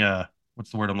have any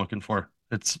what's the word I'm looking for?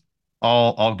 It's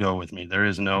all go with me. There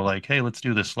is no like, hey, let's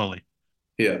do this slowly.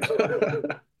 Yeah.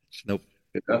 Nope.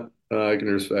 Yeah. I can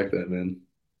respect that, man.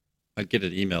 I get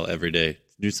an email every day.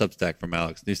 new Substack from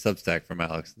Alex, new Substack from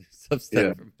Alex, new Yeah.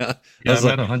 Substack from Alex. I Yeah, was I'm at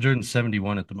like,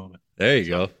 171 at the moment. there you So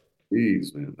go.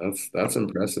 Jeez, man. That's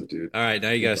impressive, dude. All right, now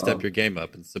you got Good to step job. your game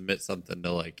up and submit something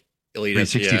to like Elite 365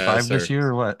 SGS this or year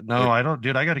or what? uh, No, I don't,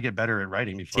 dude. I got to get better at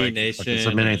writing before T I can fucking Nation.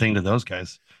 submit And anything to those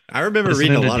guys. I remember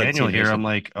reading a Listening to lot of T Daniel here, I'm Nation.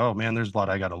 like, oh man, there's a lot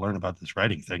I got to learn about this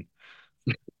writing thing.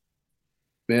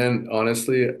 Man,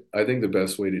 honestly, I think the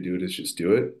best way to do it is just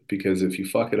do it because if you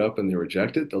fuck it up and they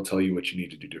reject it, they'll tell you what you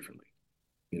need to do differently,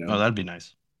 you Oh, know? that'd be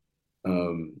nice.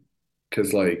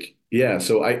 Because like, yeah,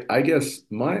 so I guess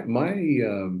my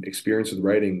experience with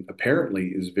writing apparently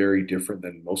is very different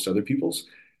than most other people's.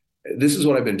 This is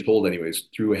what I've been told anyways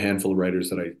through a handful of writers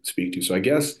that I speak to. So I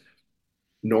guess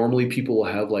normally people will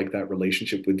have like that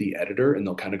relationship with the editor and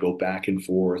they'll kind of go back and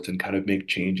forth and kind of make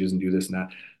changes and do this and that.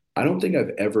 I don't think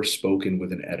I've ever spoken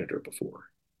with an editor before.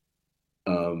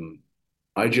 Um,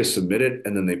 I just submit it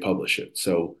and then they publish it.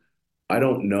 So I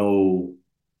don't know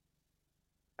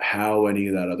how any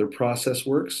of that other process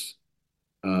works.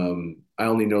 I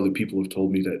only know that people have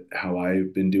told me that how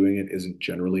I've been doing it isn't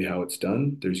generally how it's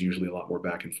done. There's usually a lot more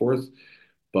back and forth.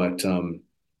 But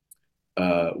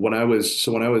when I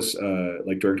was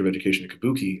like director of education at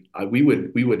Kabuki,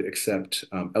 we would accept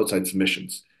outside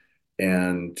submissions,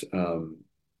 and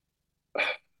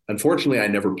unfortunately, I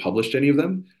never published any of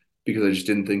them because I just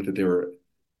didn't think that they were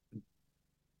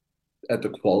at the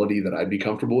quality that I'd be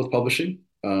comfortable with publishing.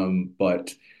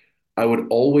 But I would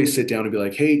always sit down and be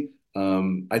like, hey,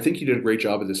 I think you did a great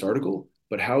job of this article,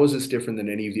 but how is this different than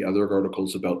any of the other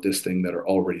articles about this thing that are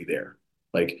already there?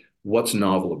 Like, what's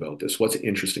novel about this? What's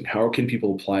interesting? How can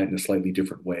people apply it in a slightly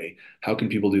different way? How can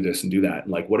people do this and do that?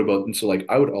 And like, what about, and so like,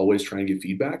 I would always try and get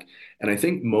feedback. And I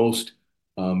think most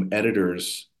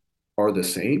editors are the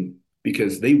same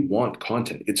because they want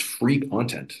content. It's free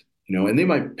content, and they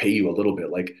might pay you a little bit.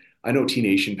 Like, I know T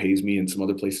Nation pays me and some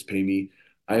other places pay me.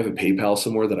 I have a PayPal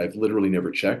somewhere that I've literally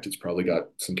never checked. It's probably got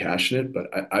some cash in it, but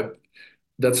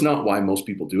that's not why most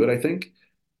people do it, I think.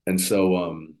 And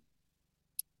so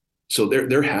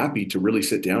they're happy to really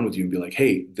sit down with you and be like,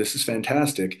 hey, this is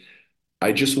fantastic.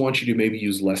 I just want you to maybe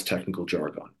use less technical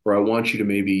jargon, or I want you to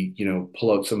maybe,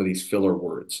 pull out some of these filler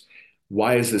words.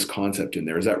 Why is this concept in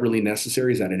there? Is that really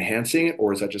necessary? Is that enhancing it,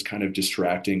 or is that just kind of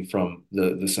distracting from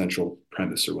the central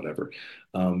premise or whatever?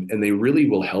 And they really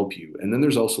will help you. And then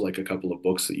there's also like a couple of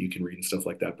books that you can read and stuff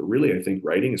like that. But really, I think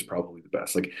writing is probably the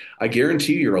best. Like, I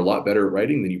guarantee you're a lot better at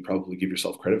writing than you probably give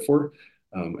yourself credit for.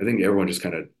 I think everyone just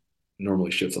kind of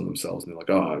normally shits on themselves and they're like,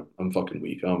 oh, I'm fucking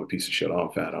weak. Oh, I'm a piece of shit. Oh,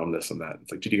 I'm fat. Oh, I'm this and that.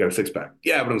 It's like, dude, you got a six pack.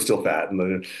 Yeah, but I'm still fat. And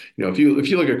then, if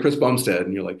you look at Chris Bumstead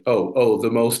and you're like, oh, the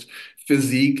most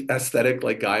physique aesthetic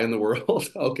like guy in the world.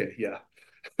 Okay, yeah.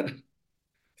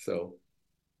 So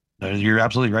You're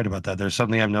absolutely right about that. There's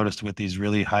something I've noticed with these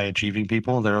really high achieving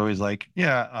people. They're always like,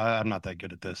 yeah, I'm not that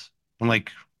good at this. I'm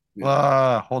like,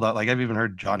 yeah, hold on. Like, I've even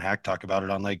heard John Hack talk about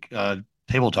it on like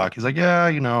Table Talk. He's like, yeah,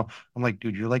 I'm like,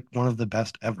 dude, you're like one of the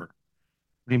best ever.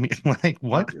 What do you mean? Like, oh,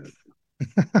 what? yeah.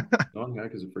 Don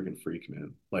Hack is a freaking freak,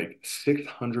 man. Like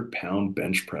 600-pound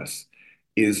bench press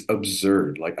is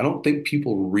absurd. Like, I don't think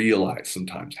people realize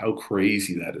sometimes how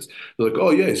crazy that is. They're like,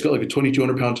 oh yeah, he's got like a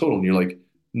 2,200-pound total. And you're like,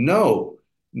 no,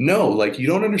 no, like you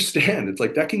don't understand. It's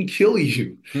like that can kill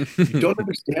you. You don't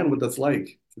understand what that's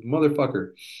like.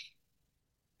 Motherfucker.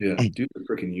 Yeah, dude's a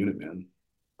freaking unit, man.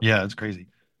 Yeah, it's crazy.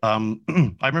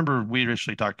 I remember we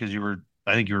initially talked because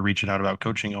I think you were reaching out about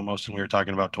coaching almost, and we were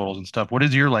talking about totals and stuff. What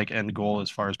is your like end goal as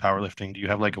far as powerlifting? Do you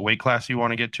have like a weight class you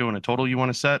want to get to and a total you want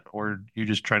to set, or you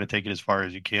just try to take it as far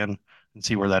as you can and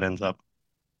see where that ends up?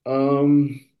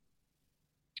 Um,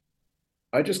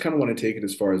 I just kind of want to take it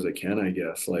as far as I can, I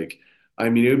guess. Like, I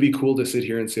mean, it would be cool to sit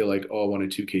here and say like, oh, I want a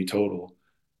 2K total.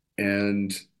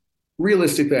 And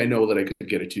realistically, I know that I could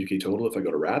get a 2K total if I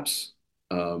go to reps.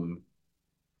 Um,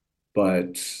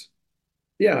 but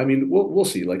yeah, I mean, we'll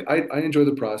see. Like, I enjoy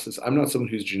the process. I'm not someone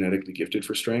who's genetically gifted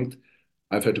for strength.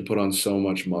 I've had to put on so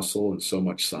much muscle and so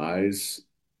much size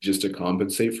just to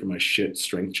compensate for my shit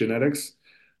strength genetics.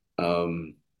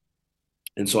 Um,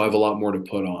 and so I have a lot more to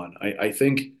put on. I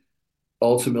think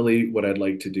ultimately what I'd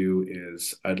like to do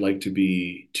is I'd like to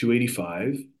be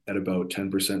 285 at about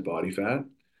 10% body fat.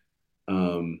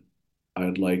 Um,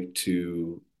 I'd like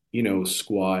to,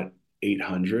 squat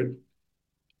 800.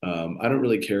 I don't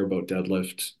really care about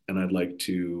deadlift, and I'd like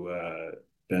to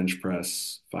bench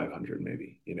press 500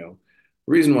 maybe, The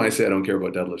reason why I say I don't care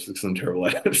about deadlifts is because I'm terrible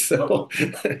at it. So,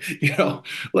 you know,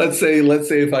 let's say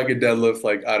if I could deadlift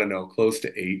like, I don't know, close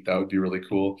to eight, that would be really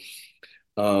cool.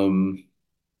 Um,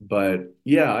 but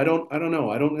yeah, I don't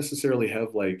know. I don't necessarily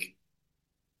have like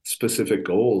specific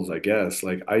goals, I guess.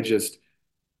 Like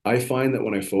I find that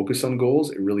when I focus on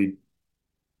goals, it really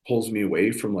pulls me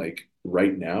away from like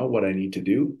right now what I need to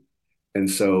do. And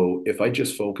so if I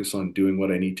just focus on doing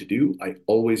what I need to do, I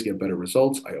always get better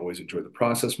results. I always enjoy the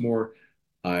process more.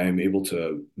 I'm able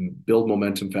to build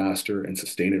momentum faster and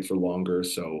sustain it for longer.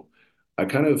 So I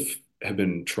kind of have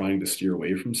been trying to steer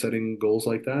away from setting goals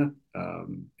like that.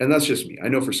 And that's just me. I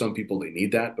know for some people they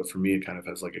need that, but for me, it kind of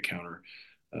has like a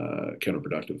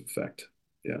counterproductive effect.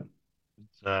 Yeah.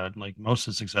 Like most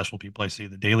of the successful people I see,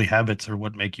 the daily habits are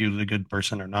what make you the good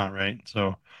person or not, right?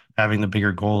 So having the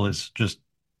bigger goal is just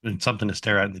it's something to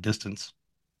stare at in the distance.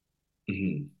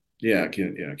 Hmm. Yeah, it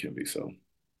can be so.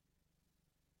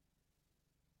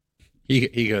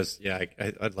 He goes, yeah,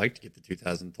 I'd like to get the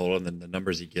 2000 total, and then the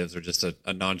numbers he gives are just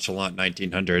a nonchalant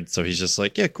 1900. So he's just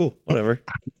like, yeah, cool, whatever.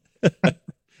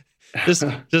 Just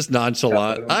Yeah,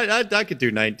 nonchalant. I could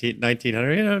do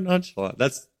 1900, nonchalant.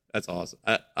 That's awesome.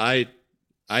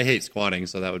 I hate squatting,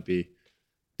 so that would be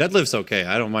deadlift's okay.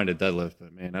 I don't mind a deadlift,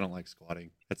 but man, I don't like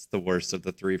squatting. That's the worst of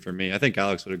the three for me. I think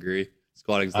Alex would agree.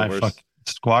 Squatting's the I fuck worst.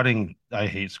 squatting. I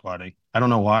hate squatting. I don't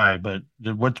know why, but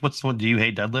what's the one? Do you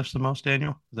hate deadlifts the most,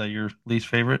 Daniel? Is that your least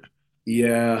favorite?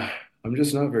 yeah, I'm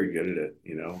just not very good at it,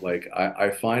 you know. Like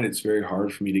I find it's very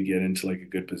hard for me to get into like a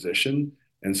good position.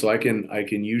 And so I can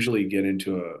usually get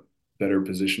into a better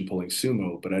position pulling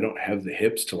sumo, but I don't have the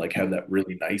hips to like have that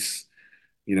really nice,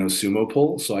 sumo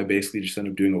pull. So I basically just end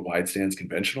up doing a wide stance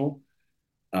conventional.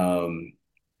 Um,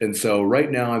 and so right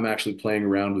now I'm actually playing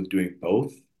around with doing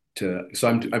both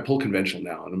I pull conventional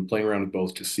now and I'm playing around with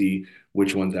both to see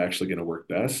which one's actually going to work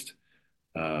best.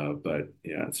 But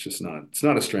yeah, it's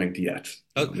not a strength yet.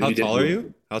 How Maybe down tall the are road.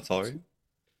 you? How tall are you?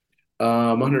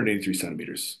 183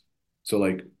 centimeters. So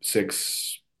like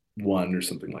 6'1" or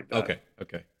something like that. Okay,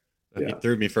 okay. He Yeah.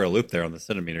 threw me for a loop there on the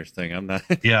centimeters thing. I'm not.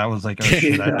 Yeah, I was like, oh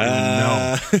shit, I don't Yeah. even know.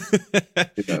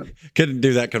 uh, Yeah. couldn't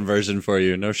do that conversion for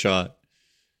you. No shot.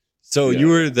 So you Yeah.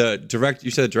 were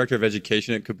you said director of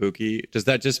education at Kabuki. Does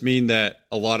that just mean that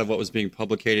a lot of what was being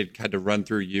publicated had to run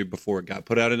through you before it got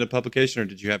put out into publication, or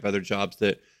did you have other jobs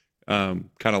that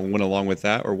kind of went along with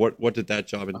that, or what did that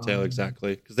job entail Um,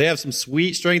 exactly? Because they have some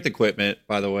sweet strength equipment,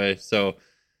 by the way. So if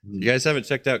you guys haven't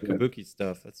checked out yeah. Kabuki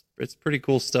stuff, it's pretty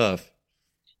cool stuff.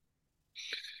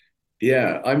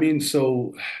 Yeah. I mean,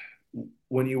 so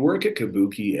when you work at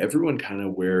Kabuki, everyone kind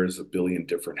of wears a billion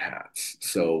different hats.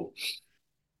 So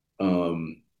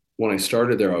Um, when I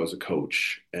started there, I was a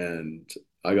coach and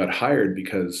I got hired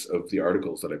because of the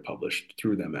articles that I published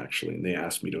through them actually, and they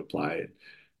asked me to apply.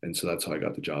 And so that's how I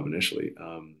got the job initially.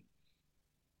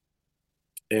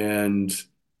 And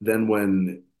then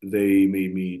when they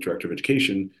made me director of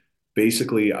education,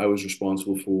 basically I was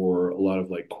responsible for a lot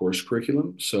of like course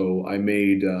curriculum. So I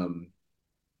made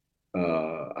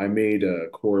a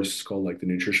course called like the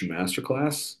Nutrition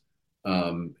Masterclass.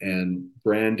 And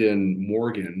Brandon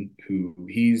Morgan, who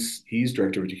he's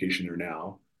director of education there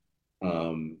now,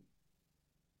 um,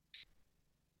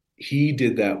 he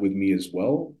did that with me as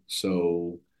well.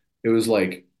 So it was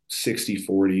like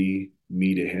 60-40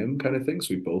 me to him kind of thing.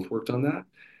 So we both worked on that.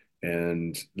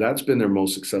 And that's been their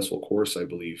most successful course, I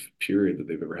believe, period, that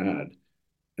they've ever had.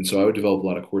 And so I would develop a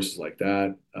lot of courses like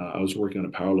that. I was working on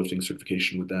a powerlifting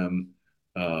certification with them.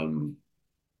 Um,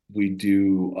 we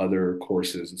do other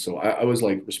courses. And so I was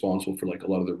like responsible for like a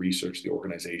lot of the research, the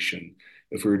organization.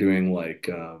 If we were doing like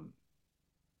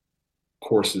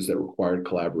courses that required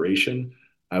collaboration,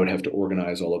 I would have to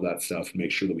organize all of that stuff and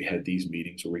make sure that we had these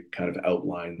meetings where we kind of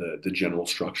outline the general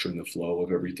structure and the flow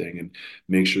of everything and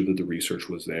make sure that the research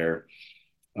was there.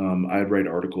 I'd write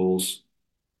articles.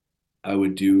 I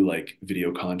would do like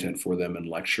video content for them and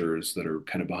lectures that are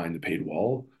kind of behind the paid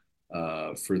wall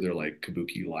for their like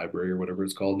Kabuki library or whatever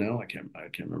it's called now. I can't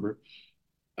remember.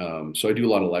 So I do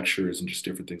a lot of lectures and just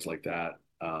different things like that.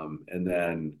 And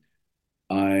then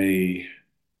I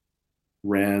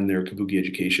ran their Kabuki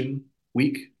Education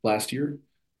Week last year.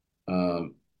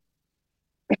 Um,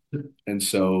 and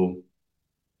so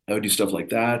I would do stuff like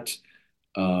that.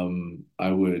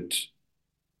 I would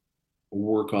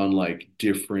work on like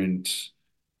different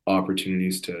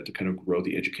opportunities to kind of grow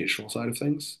the educational side of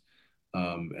things.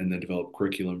 And then develop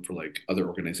curriculum for like other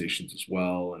organizations as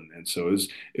well. And so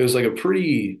it was like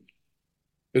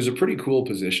it was a pretty cool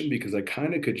position because I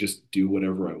kind of could just do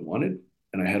whatever I wanted,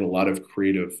 and I had a lot of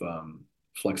creative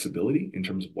flexibility in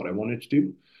terms of what I wanted to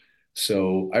do.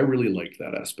 So I really liked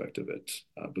that aspect of it.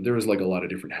 But there was like a lot of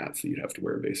different hats that you'd have to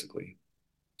wear basically.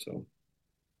 So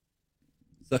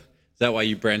So is that why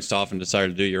you branched off and decided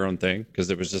to do your own thing? Because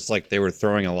it was just like they were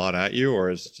throwing a lot at you, or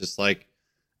is it just like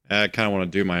I kind of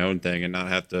want to do my own thing and not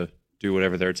have to do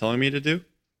whatever they're telling me to do?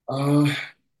 uh,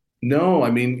 No, I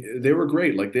mean, they were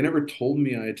great. Like they never told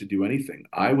me I had to do anything.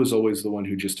 I was always the one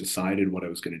who just decided what I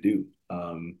was going to do.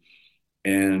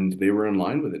 And they were in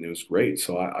line with it and it was great.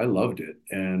 So I loved it.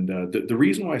 And the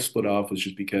reason why I split off was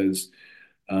just because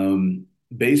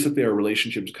basically our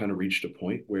relationships kind of reached a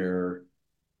point where,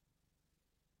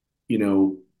 you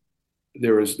know,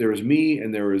 there was me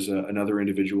and there was another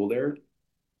individual there.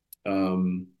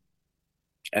 Um,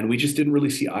 and we just didn't really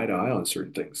see eye to eye on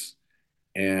certain things.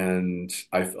 And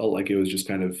I felt like it was just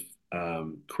kind of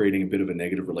creating a bit of a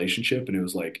negative relationship, and it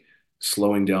was like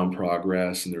slowing down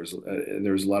progress, and there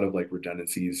was a lot of like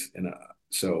redundancies, and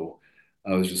so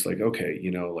I was just like, okay,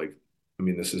 like I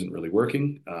mean, this isn't really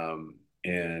working,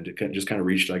 and just kind of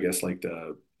reached, I guess, like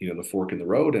the fork in the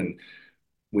road, and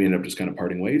we ended up just kind of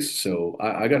parting ways. So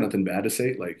I got nothing bad to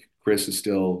say. Like Chris is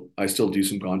still, I still do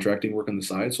some contracting work on the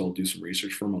side, so I'll do some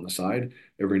research for him on the side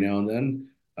every now and then.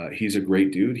 He's a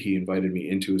great dude. He invited me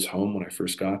into his home when I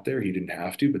first got there. He didn't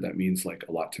have to, but that means like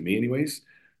a lot to me, anyways.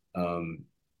 Um,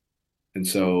 and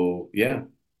so, yeah,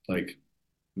 like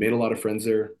made a lot of friends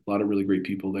there, a lot of really great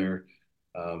people there.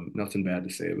 Nothing bad to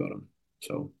say about him.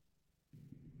 So,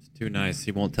 It's too nice.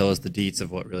 He won't tell us the deets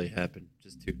of what really happened.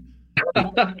 Just too.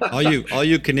 All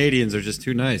you Canadians are just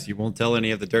too nice. You won't tell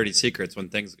any of the dirty secrets when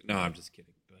things. No, I'm just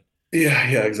kidding. But yeah,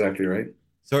 yeah, exactly right.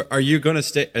 so, are you going to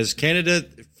stay? Is Canada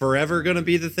forever going to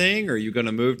be the thing? Or are you going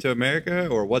to move to America?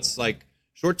 Or what's like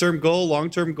short term goal, long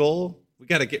term goal? We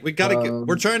gotta get. We're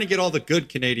Um, trying to get all the good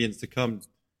Canadians to come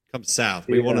south.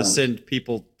 We want to yeah, send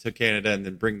people to Canada and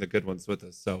then bring the good ones with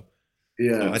us. So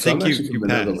yeah. I So I'm think you actually from you the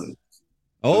passed. Netherlands.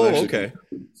 I'm Oh, actually from okay.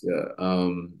 the Netherlands, yeah.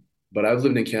 But I've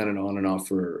lived in Canada on and off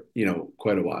for,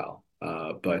 quite a while.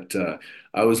 But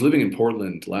I was living in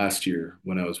Portland last year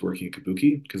when I was working at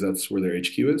Kabuki because that's where their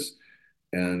HQ is,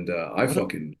 and I What a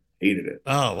fucking hated it.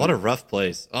 what Like a rough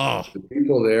place. Oh, the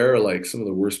people there are like some of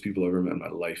the worst people I've ever met in my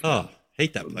life, oh, man.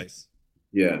 hate that Um, place.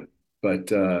 yeah,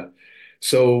 but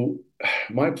so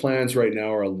my plans right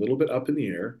now are a little bit up in the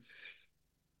air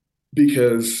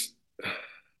because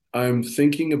I'm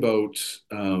thinking about.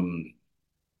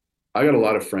 I got a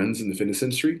lot of friends in the fitness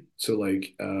industry, so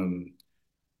like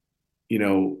you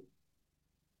know,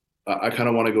 I kind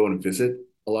of want to go and visit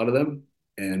a lot of them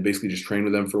and basically just train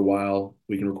with them for a while.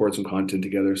 We can record some content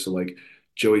together. So like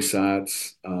Joey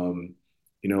Sats,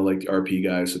 like the RP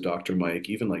guys, so Dr. Mike,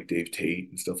 even like Dave Tate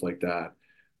and stuff like that.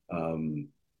 Um,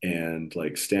 and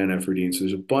like Stan Efferdine. So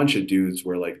there's a bunch of dudes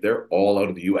where like they're all out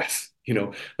of the US,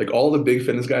 like all the big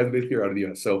fitness guys basically are out of the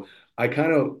US. So I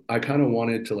kind of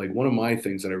wanted to like one of my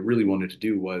things that I really wanted to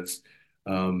do was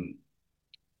um,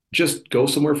 just go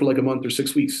somewhere for like a month or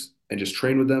 6 weeks and just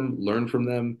train with them, learn from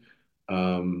them,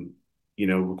 um,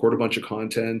 record a bunch of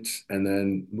content and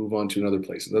then move on to another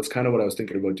place. And that's kind of what I was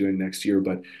thinking about doing next year,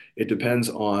 but it depends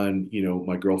on,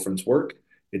 my girlfriend's work.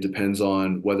 It depends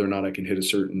on whether or not I can hit a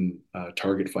certain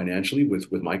target financially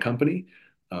with my company.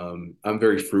 I'm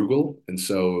very frugal, and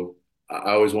so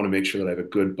I always want to make sure that I have a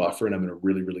good buffer and I'm in a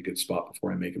really, really good spot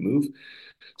before I make a move.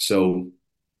 So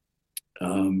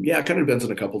yeah, it kind of depends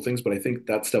on a couple of things, but I think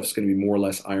that stuff's going to be more or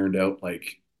less ironed out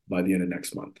like by the end of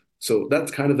next month. So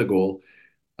that's kind of the goal.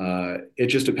 It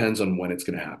just depends on when it's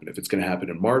going to happen. If it's going to happen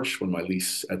in March when my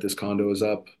lease at this condo is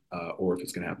up, or if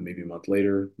it's going to happen maybe a month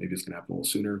later, maybe it's going to happen a little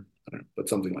sooner. I don't know, but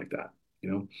something like that,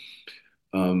 you know?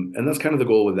 And that's kind of the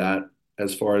goal with that.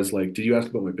 As far as like, did you ask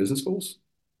about my business goals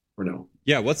or no?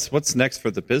 Yeah, what's next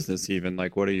for the business even?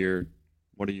 Like what do you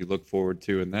look forward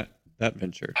to in that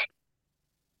venture?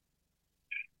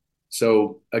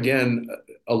 So again,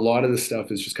 a lot of the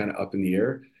stuff is just kind of up in the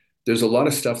air. There's a lot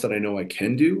of stuff that I know I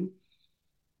can do.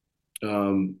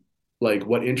 Um, like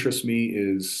what interests me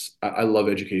is I love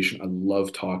education. I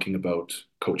love talking about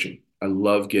coaching. I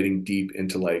love getting deep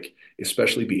into like,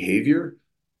 especially behavior.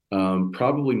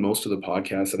 Probably most of the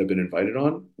podcasts that I've been invited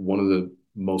on, one of the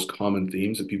most common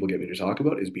themes that people get me to talk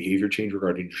about is behavior change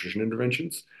regarding nutrition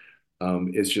interventions.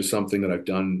 It's just something that I've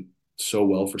done so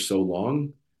well for so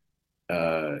long.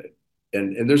 Uh,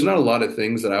 and there's not a lot of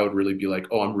things that I would really be like,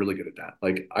 oh, I'm really good at that.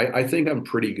 Like I think I'm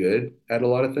pretty good at a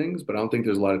lot of things, but I don't think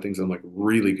there's a lot of things I'm like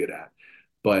really good at.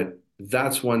 But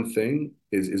that's one thing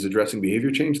is addressing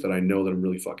behavior change that I know that I'm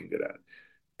really fucking good at.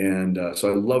 And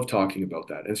so I love talking about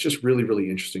that. And it's just really, really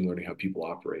interesting learning how people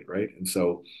operate, right? And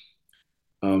so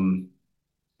um,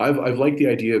 I've liked the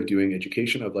idea of doing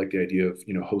education. I've liked the idea of,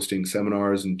 hosting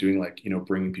seminars and doing like,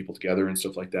 bringing people together and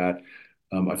stuff like that.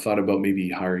 I've thought about maybe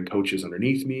hiring coaches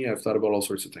underneath me. I've thought about all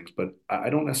sorts of things, but I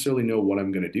don't necessarily know what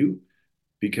I'm going to do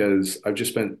because I've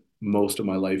just spent most of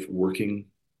my life working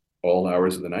all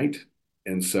hours of the night.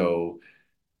 And so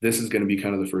this is going to be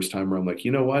kind of the first time where I'm like,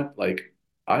 you know what? Like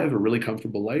I have a really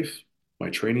comfortable life. My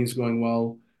training's going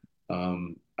well.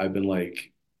 I've been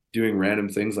like doing random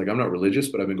things. Like I'm not religious,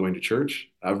 but I've been going to church.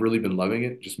 I've really been loving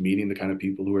it, just meeting the kind of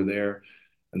people who are there.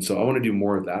 And so I want to do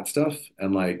more of that stuff.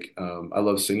 And like I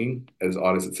love singing, as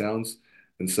odd as it sounds.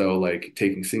 And so like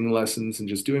taking singing lessons and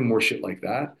just doing more shit like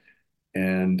that.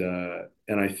 And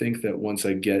I think that once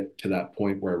I get to that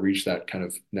point where I reach that kind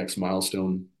of next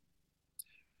milestone,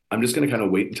 I'm just going to kind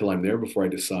of wait until I'm there before I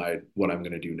decide what I'm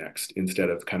going to do next, instead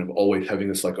of kind of always having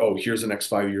this like, oh, here's the next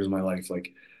 5 years of my life.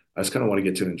 Like, I just kind of want to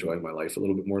get to enjoying my life a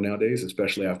little bit more nowadays,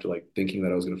 especially after like thinking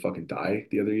that I was going to fucking die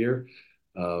the other year.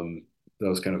 Um, that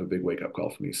was kind of a big wake up call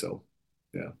for me. So,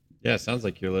 yeah. Yeah, it sounds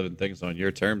like you're living things on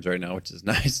your terms right now, which is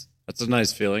nice. That's a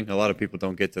nice feeling. A lot of people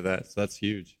don't get to that, so that's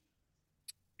huge.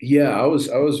 Yeah, I was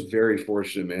very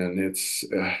fortunate, man.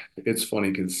 It's funny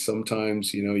because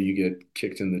sometimes you get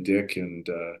kicked in the dick, and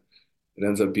it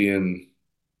ends up being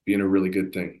a really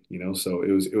good thing. So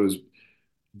it was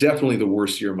definitely the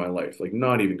worst year of my life. Like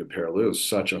not even comparable. It was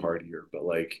such a hard year, but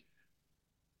like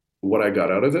what I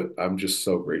got out of it, I'm just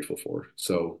so grateful for.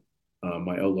 So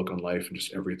my outlook on life and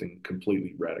just everything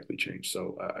completely radically changed.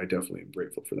 So I definitely am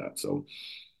grateful for that. So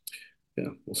yeah,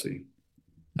 we'll see.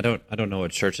 I don't know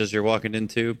what churches you're walking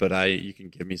into, but I you can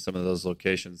give me some of those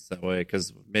locations that way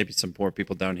because maybe some poor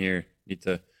people down here need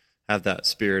to have that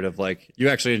spirit of like you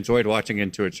actually enjoyed watching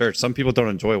into a church. Some people don't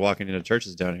enjoy walking into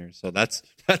churches down here, so that's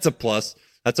a plus.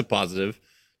 That's a positive.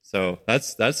 So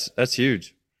that's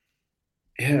huge.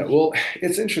 Yeah, well,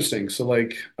 it's interesting. So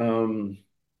like I'm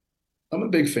a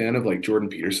big fan of like Jordan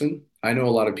Peterson. I know a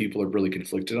lot of people are really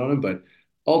conflicted on him, but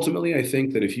ultimately, I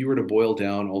think that if you were to boil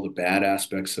down all the bad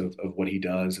aspects of what he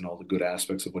does and all the good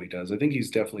aspects of what he does, I think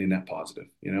he's definitely a net positive.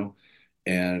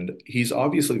 And he's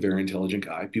obviously a very intelligent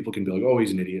guy. People can be like, oh,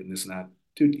 he's an idiot and this and that.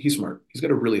 Dude, he's smart. He's got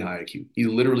a really high IQ. He's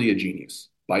literally a genius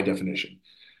by definition.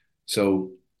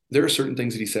 So there are certain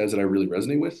things that he says that I really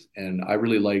resonate with. And I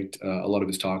really liked a lot of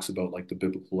his talks about like the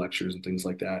biblical lectures and things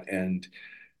like that. And,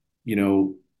 you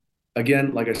know,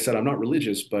 again, like I said, I'm not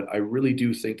religious, but I really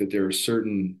do think that there are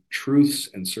certain truths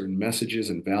and certain messages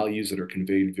and values that are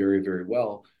conveyed very, very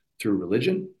well through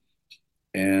religion.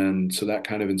 And so that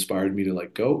kind of inspired me to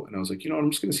like go. And I was like,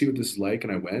 I'm just going to see what this is like.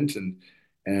 And I went,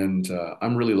 and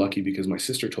I'm really lucky because my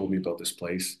sister told me about this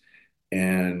place,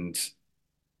 and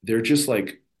they're just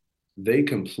like they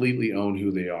completely own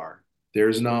who they are.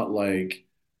 There's not like,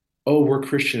 oh, we're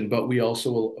Christian, but we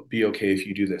also will be okay if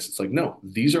you do this. It's like, no,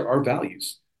 these are our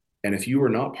values. And if you are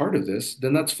not part of this,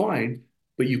 then that's fine,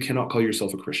 but you cannot call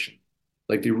yourself a Christian.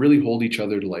 Like they really hold each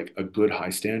other to like a good high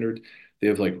standard. They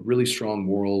have like really strong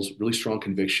morals, really strong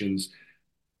convictions.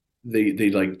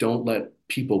 They like don't let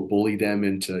people bully them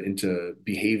into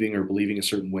behaving or believing a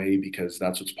certain way because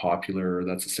that's what's popular or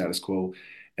that's the status quo.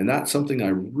 And that's something I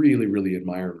really, really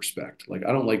admire and respect. Like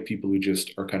I don't like people who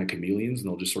just are kind of chameleons and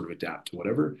they'll just sort of adapt to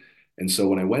whatever. And so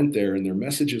when I went there and their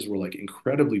messages were like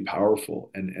incredibly powerful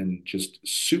and just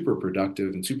super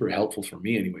productive and super helpful for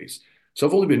me anyways. So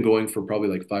I've only been going for probably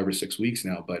like 5 or 6 weeks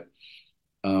now, but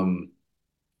um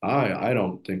I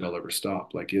don't think I'll ever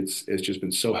stop. Like it's just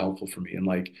been so helpful for me. And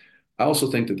like I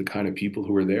also think that the kind of people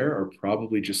who are there are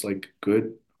probably just like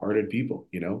good-hearted people,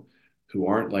 who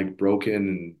aren't like broken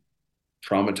and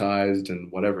traumatized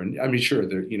and whatever. And I mean, sure,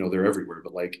 they're everywhere,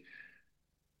 but like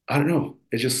I don't know.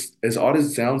 It's just as odd as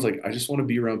it sounds, like I just want to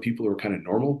be around people who are kind of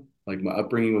normal. Like my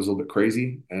upbringing was a little bit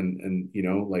crazy and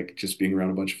like just being around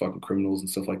a bunch of fucking criminals and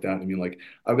stuff like that. I mean, like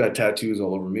I've got tattoos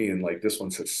all over me and like this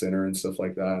one says sinner and stuff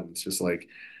like that. And it's just like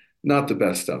not the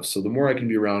best stuff. So the more I can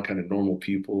be around kind of normal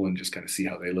people and just kind of see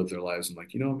how they live their lives, I'm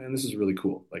like, man, this is really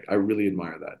cool. Like I really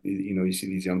admire that. You see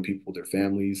these young people, their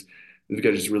families, they've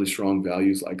got just really strong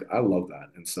values. Like I love that.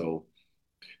 And so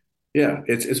yeah,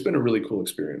 it's been a really cool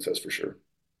experience, that's for sure.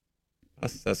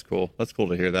 That's cool. That's cool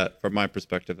to hear that. From my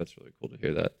perspective, that's really cool to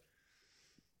hear that.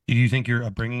 Do you think your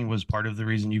upbringing was part of the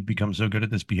reason you've become so good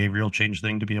at this behavioral change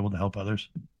thing to be able to help others?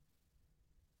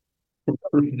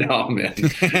 No, man.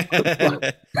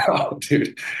 Oh,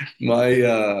 dude.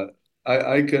 My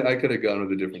I could have gone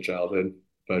with a different childhood,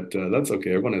 but that's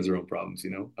okay. Everyone has their own problems.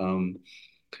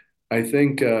 I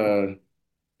think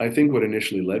I think what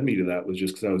initially led me to that was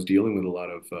just because I was dealing with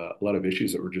a lot of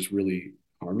issues that were just really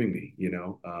harming me.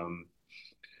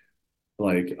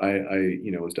 Like I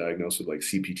was diagnosed with like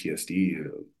CPTSD a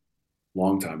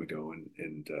long time ago,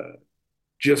 and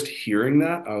just hearing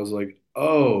that, I was like,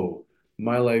 oh,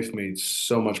 my life made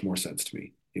so much more sense to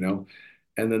me.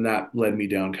 And then that led me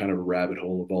down kind of a rabbit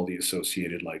hole of all the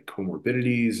associated like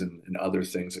comorbidities and other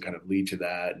things that kind of lead to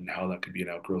that and how that could be an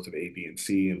outgrowth of A, B, and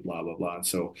C and blah, blah, blah. And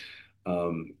so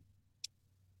um,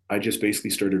 I just basically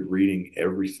started reading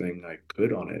everything I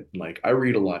could on it. Like I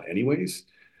read a lot anyways.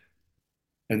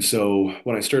 And so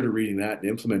when I started reading that and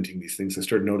implementing these things, I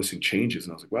started noticing changes,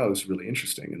 and I was like, wow, this is really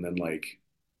interesting. And then like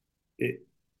it,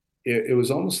 it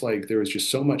was almost like there was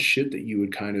just so much shit that you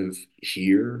would kind of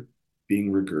hear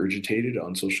being regurgitated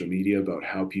on social media about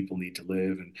how people need to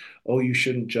live, and oh, you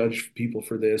shouldn't judge people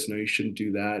for this, no, you shouldn't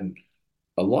do that. And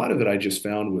a lot of it I just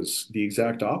found was the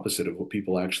exact opposite of what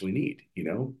people actually need, you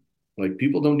know? Like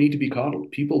people don't need to be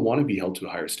coddled. People want to be held to a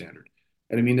higher standard.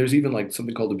 And I mean, there's even like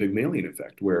something called the Pygmalion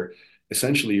effect, where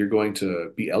essentially you're going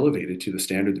to be elevated to the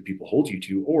standard that people hold you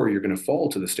to, or you're going to fall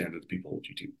to the standard that people hold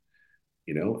you to,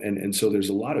 you know? And so there's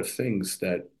a lot of things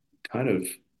that kind of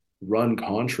run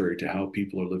contrary to how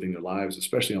people are living their lives,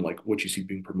 especially on like what you see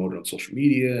being promoted on social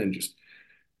media and just,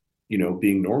 you know,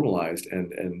 being normalized.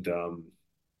 And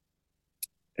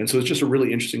so it's just a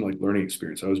really interesting like learning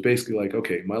experience. I was basically like,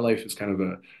 okay, my life is kind of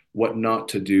a what not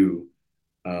to do,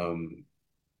 um,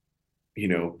 you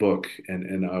know, book,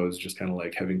 and I was just kind of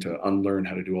like having to unlearn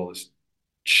how to do all this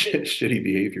shitty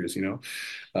behaviors, you know.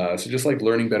 So just like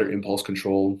learning better impulse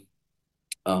control,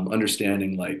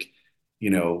 understanding like, you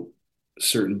know,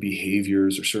 certain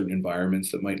behaviors or certain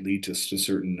environments that might lead to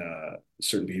certain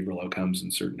certain behavioral outcomes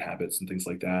and certain habits and things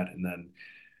like that, and then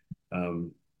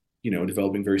um, you know,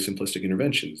 developing very simplistic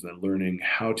interventions, and then learning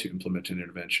how to implement an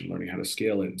intervention, learning how to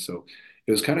scale it. And so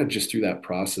it was kind of just through that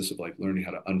process of like learning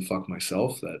how to unfuck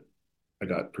myself that I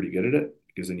got pretty good at it,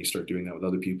 because then you start doing that with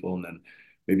other people, and then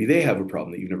maybe they have a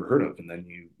problem that you've never heard of, and then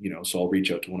you know, so I'll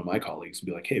reach out to one of my colleagues and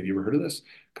be like, hey, have you ever heard of this?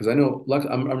 Because I know, like,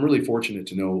 I'm really fortunate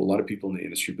to know a lot of people in the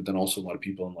industry, but then also a lot of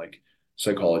people in like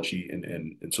psychology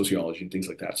and sociology and things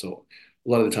like that. So a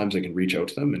lot of the times I can reach out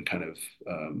to them and kind of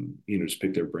you know, just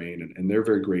pick their brain, and they're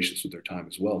very gracious with their time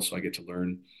as well. So I get to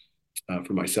learn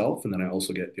for myself, and then I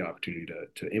also get the opportunity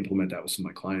to implement that with some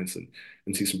of my clients, and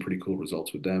see some pretty cool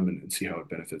results with them, and see how it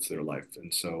benefits their life.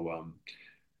 And so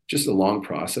just a long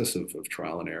process of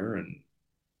trial and error, and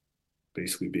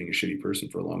basically being a shitty person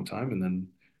for a long time, and then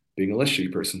being a less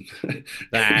shitty person.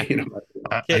 Nah, You know,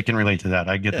 I can relate to that.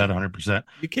 I get yeah, that 100%.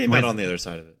 you came out With on the other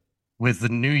side of it. with the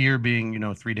new year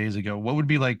being, 3 days ago, what would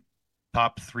be like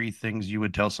top three things you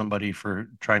would tell somebody for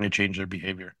trying to change their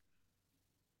behavior?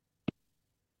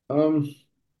 um,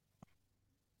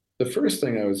 the first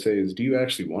thing I would say is, do you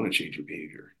actually want to change your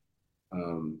behavior?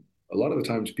 Um, a lot of the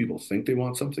times people think they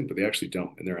want something, but they actually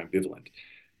don't, and they're ambivalent.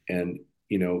 And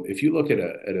you know, if you look at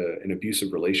an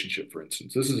abusive relationship, for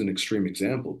instance, this is an extreme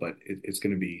example, but it's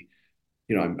going to be,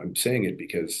 you know, I'm saying it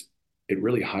because it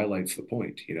really highlights the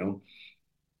point. You know,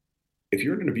 if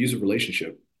you're in an abusive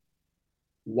relationship,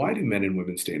 why do men and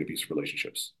women stay in abusive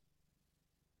relationships?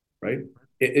 Right?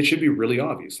 It should be really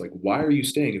obvious. Like, why are you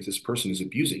staying if this person is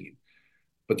abusing you?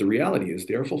 But the reality is,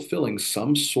 they're fulfilling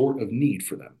some sort of need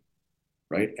for them,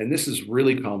 right? And this is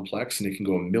really complex, and it can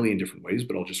go a million different ways,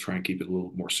 but I'll just try and keep it a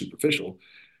little more superficial.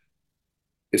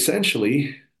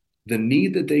 Essentially, the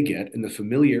need that they get and the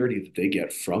familiarity that they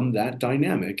get from that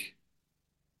dynamic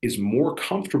is more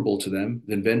comfortable to them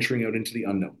than venturing out into the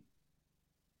unknown.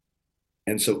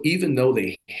 And so, even though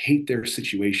they hate their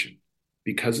situation,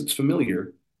 because it's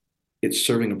familiar, it's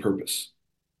serving a purpose,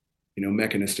 you know,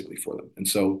 mechanistically for them. And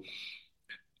so,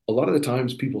 a lot of the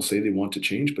times people say they want to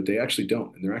change, but they actually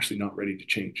don't, and they're actually not ready to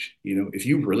change. You know, if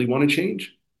you really want to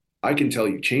change, I can tell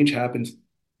you, change happens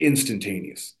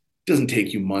instantaneous. It doesn't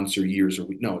take you months or years or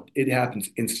weeks. No, it happens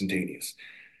instantaneous.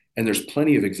 And there's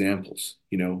plenty of examples.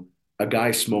 You know, a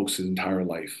guy smokes his entire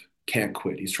life, can't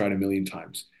quit. He's tried a million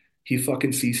times. He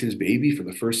fucking sees his baby for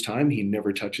the first time. He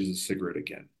never touches a cigarette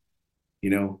again. You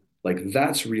know, like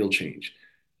that's real change.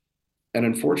 And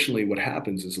unfortunately, what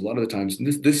happens is a lot of the times, and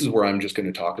this is where I'm just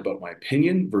going to talk about my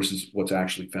opinion versus what's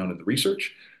actually found in the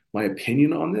research. My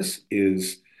opinion on this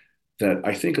is that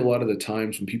I think a lot of the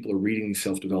times when people are reading these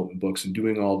self-development books and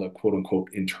doing all the quote unquote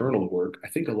internal work, I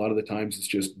think a lot of the times it's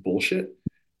just bullshit.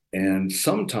 And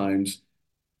sometimes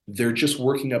they're just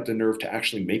working up the nerve to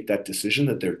actually make that decision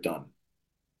that they're done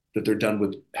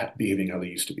with behaving how they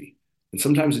used to be. And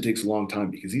sometimes it takes a long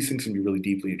time because these things can be really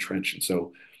deeply entrenched. And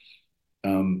so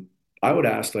um, I would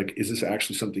ask, like, is this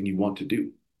actually something you want to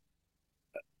do?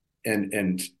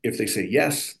 And if they say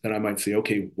yes, then I might say,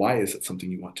 okay, why is it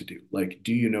something you want to do? Like,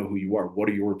 do you know who you are? What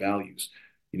are your values?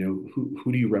 You know,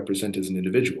 who do you represent as an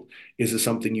individual? Is it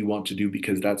something you want to do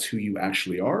because that's who you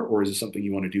actually are, or is it something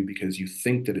you want to do because you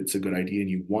think that it's a good idea and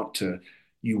you want to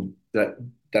you that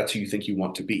that's who you think you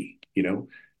want to be, you know?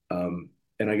 Um,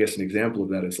 and I guess an example of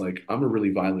that is like, I'm a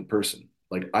really violent person.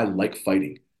 Like, I like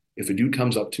fighting. If a dude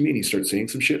comes up to me and he starts saying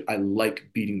some shit, I like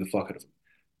beating the fuck out of him.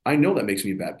 I know that makes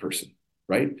me a bad person,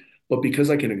 right? But because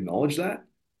I can acknowledge that,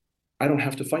 I don't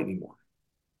have to fight anymore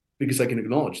because I can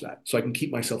acknowledge that. So I can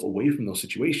keep myself away from those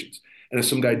situations. And if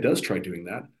some guy does try doing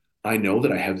that, I know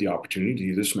that I have the opportunity to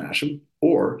either smash him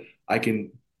or I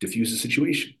can diffuse the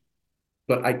situation.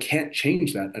 But I can't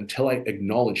change that until I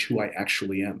acknowledge who I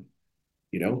actually am,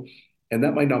 you know? And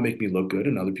that might not make me look good.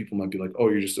 And other people might be like, oh,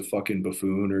 you're just a fucking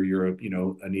buffoon, or you're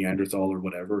a Neanderthal or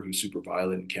whatever who's super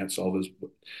violent and can't solve his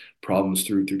problems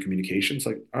through communication. It's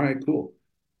like, all right, cool.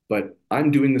 But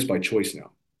I'm doing this by choice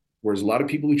now. Whereas a lot of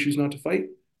people who choose not to fight,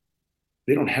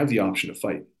 they don't have the option to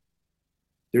fight.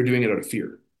 They're doing it out of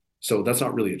fear. So that's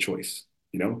not really a choice,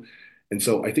 you know? And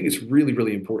so I think it's really,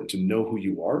 really important to know who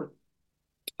you are.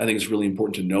 I think it's really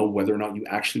important to know whether or not you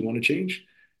actually want to change.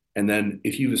 And then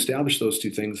if you've established those two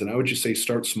things, then I would just say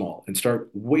start small and start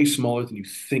way smaller than you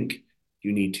think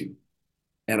you need to.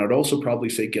 And I'd also probably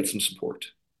say get some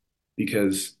support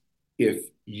because if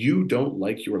you don't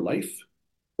like your life,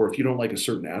 or if you don't like a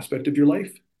certain aspect of your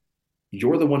life,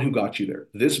 you're the one who got you there.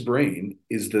 This brain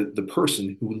is the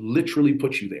person who literally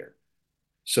put you there.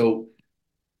 So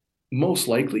most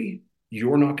likely,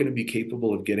 you're not going to be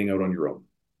capable of getting out on your own.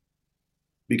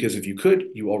 Because if you could,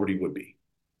 you already would be,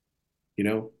 you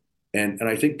know? And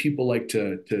I think people like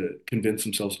to convince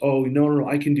themselves, oh, no,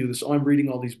 I can do this. Oh, I'm reading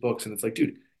all these books. And it's like,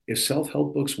 dude, if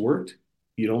self-help books worked,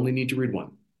 you'd only need to read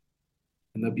one,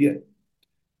 and that'd be it.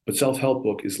 But self-help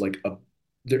book is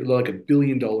they're like $1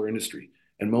 billion industry,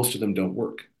 and most of them don't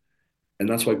work. And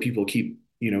that's why people keep,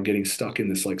 getting stuck in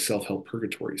this like self-help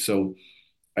purgatory. So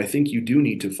I think you do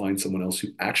need to find someone else who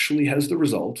actually has the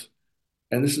result.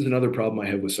 And this is another problem I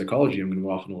have with psychology. I'm going to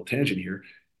go off on a little tangent here.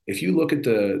 If you look at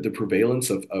the prevalence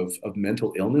of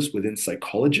mental illness within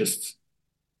psychologists,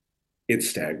 it's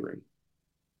staggering.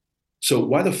 So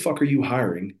why the fuck are you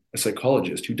hiring a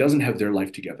psychologist who doesn't have their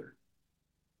life together?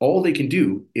 All they can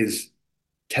do is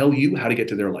tell you how to get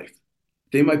to their life.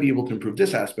 They might be able to improve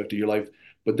this aspect of your life,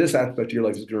 but this aspect of your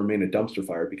life is going to remain a dumpster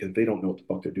fire because they don't know what the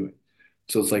fuck they're doing.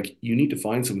 So it's like you need to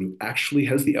find someone who actually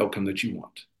has the outcome that you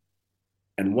want.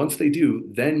 And once they do,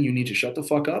 then you need to shut the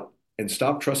fuck up and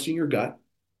stop trusting your gut.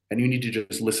 And you need to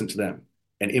just listen to them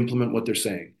and implement what they're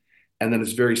saying. And then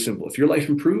it's very simple. If your life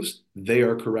improves, they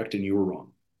are correct and you are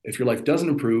wrong. If your life doesn't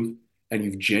improve and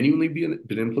you've genuinely been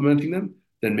implementing them,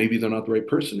 then maybe they're not the right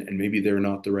person and maybe they're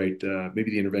not the right,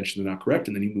 maybe the intervention they're not correct,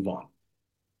 and then you move on,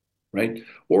 right?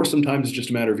 Or sometimes it's just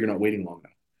a matter of you're not waiting long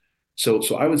enough.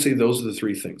 So I would say those are the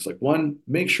three things. Like one,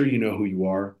 make sure you know who you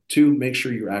are. Two, make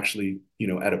sure you're actually,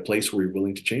 at a place where you're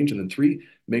willing to change. And then three,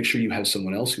 make sure you have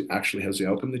someone else who actually has the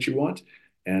outcome that you want,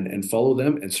 and follow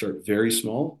them and start very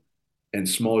small and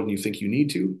smaller than you think you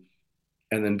need to,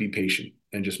 and then be patient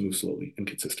and just move slowly and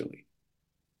consistently.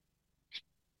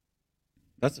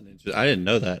 That's an interesting. I didn't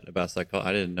know that about psychology.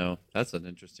 I didn't know. That's an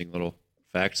interesting little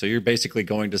fact. So you're basically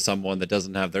going to someone that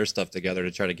doesn't have their stuff together to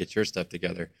try to get your stuff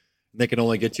together. And they can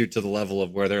only get you to the level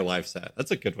of where their life's at. That's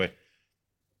a good way.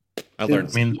 I learned.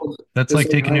 I mean, that's like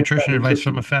taking nutrition advice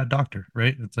from a fat doctor,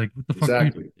 right? It's like, what the fuck?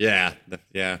 Exactly. Yeah.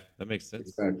 Yeah. That makes sense.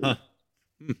 Exactly. Huh.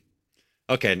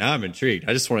 Okay. Now I'm intrigued.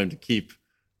 I just want him to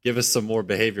give us some more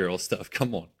behavioral stuff.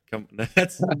 Come on.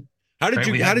 That's how did Right?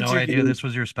 you, We how had did no you, idea this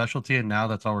was your specialty, and now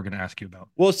that's all we're going to ask you about.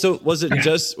 well, so was it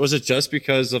just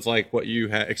because of like what you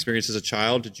had experienced as a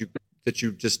child? That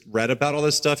you just read about all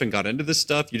this stuff and got into this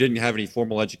stuff? You didn't have any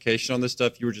formal education on this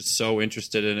stuff. You were just so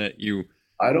interested in it.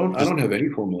 I don't have any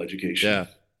formal education. Yeah.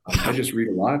 I just read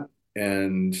a lot,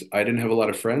 and I didn't have a lot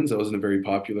of friends. I wasn't a very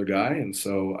popular guy, and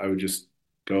so I would just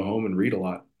go home and read a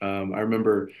lot. I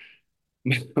remember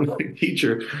my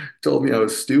teacher told me I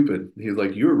was stupid. He was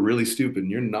like, "You're really stupid, and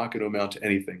you're not going to amount to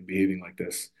anything behaving like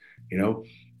this," you know?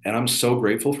 And I'm so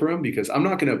grateful for him because I'm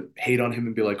not going to hate on him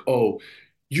and be like, "Oh,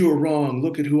 you were wrong.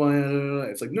 Look at who I am."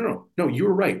 It's like, no, you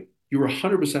were right. You were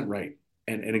 100% right.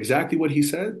 And exactly what he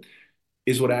said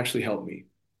is what actually helped me.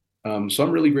 So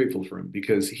I'm really grateful for him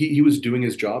because he was doing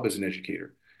his job as an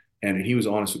educator, and he was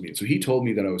honest with me. And so he told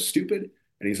me that I was stupid,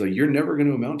 and he's like, "You're never going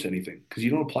to amount to anything because you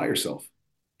don't apply yourself."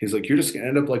 He's like, "You're just gonna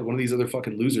end up like one of these other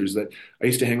fucking losers." That I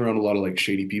used to hang around a lot of like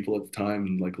shady people at the time,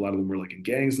 and like a lot of them were like in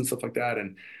gangs and stuff like that.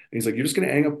 And he's like, "You're just gonna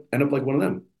end up like one of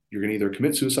them. You're gonna either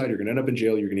commit suicide, you're gonna end up in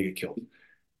jail, you're gonna get killed."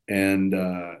 And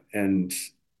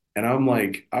I'm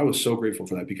like, I was so grateful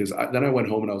for that because then I went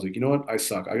home and I was like, you know what? I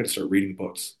suck. I got to start reading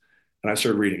books. And I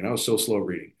started reading, and I was so slow at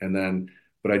reading.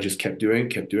 But I just kept doing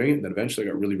it. And then eventually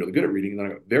I got really, really good at reading. And then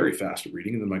I got very fast at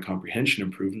reading. And then my comprehension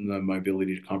improved. And then my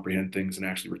ability to comprehend things and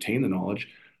actually retain the knowledge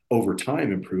over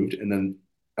time improved. And then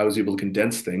I was able to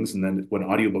condense things. And then when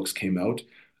audiobooks came out,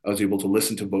 I was able to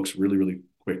listen to books really, really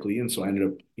quickly. And so I ended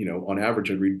up, on average,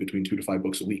 I'd read between 2 to 5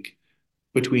 books a week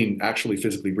between actually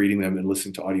physically reading them and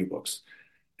listening to audiobooks.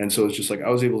 And so it's just like I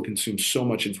was able to consume so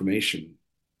much information.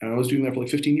 And I was doing that for like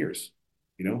 15 years,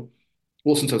 you know?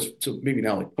 well, since I was, so maybe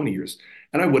now like 20 years,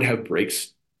 and I would have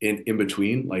breaks in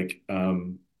between, like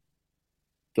the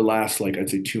last, like I'd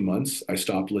say 2 months, I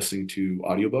stopped listening to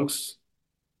audiobooks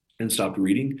and stopped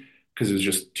reading because it was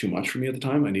just too much for me at the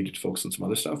time. I needed to focus on some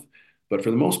other stuff. But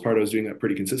for the most part, I was doing that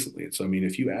pretty consistently. And so, I mean,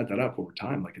 if you add that up over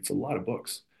time, like it's a lot of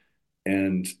books.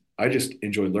 And I just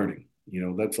enjoy learning. You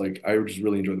know, that's like, I just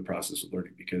really enjoy the process of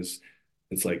learning because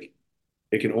it's like,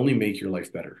 it can only make your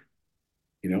life better,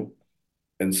 you know?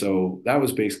 And so that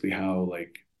was basically how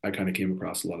like I kind of came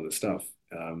across a lot of this stuff.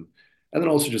 And then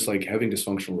also just like having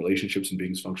dysfunctional relationships and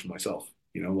being dysfunctional myself,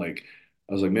 you know, like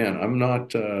I was like, man, I'm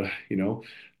not,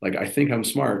 like I think I'm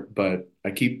smart, but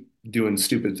I keep doing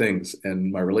stupid things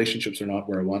and my relationships are not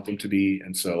where I want them to be.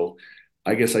 And so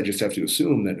I guess I just have to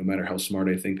assume that no matter how smart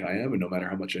I think I am and no matter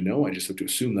how much I know, I just have to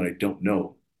assume that I don't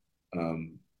know.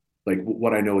 Um, like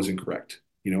what I know is incorrect,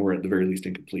 you know, or at the very least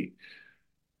incomplete.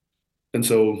 And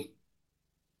so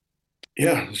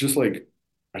yeah, it's just like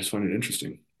I just find it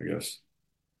interesting, I guess.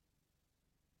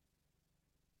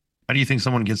 How do you think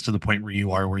someone gets to the point where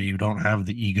you are, where you don't have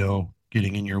the ego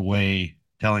getting in your way,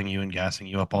 telling you and gassing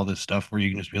you up all this stuff, where you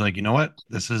can just be like, you know what,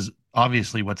 this is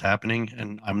obviously what's happening,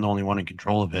 and I'm the only one in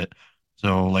control of it.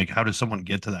 So, like, how does someone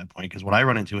get to that point? Because what I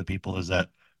run into with people is that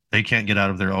they can't get out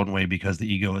of their own way because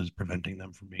the ego is preventing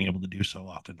them from being able to do so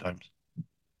oftentimes.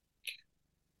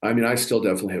 I mean, I still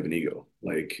definitely have an ego.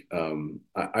 Like,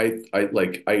 I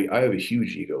have a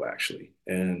huge ego actually,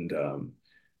 and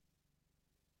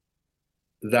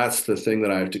that's the thing that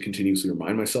I have to continuously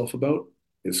remind myself about.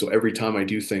 Is so every time I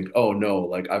do think, oh no,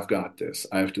 like I've got this,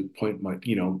 I have to point my,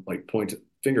 like point a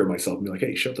finger at myself and be like,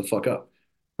 hey, shut the fuck up.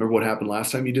 Remember what happened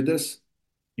last time you did this?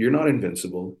 You're not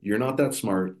invincible. You're not that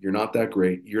smart. You're not that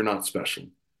great. You're not special.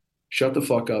 Shut the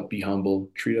fuck up, be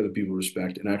humble, treat other people with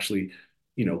respect, and actually,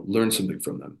 learn something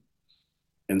from them.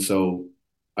 And so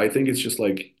I think it's just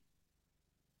like,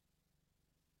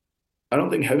 I don't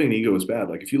think having an ego is bad.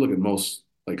 Like if you look at most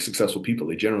like successful people,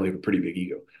 they generally have a pretty big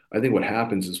ego. I think what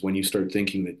happens is when you start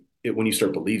thinking that when you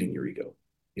start believing your ego,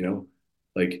 you know,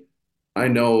 like I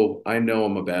know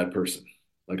I'm a bad person.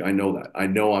 Like I know that. I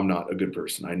know I'm not a good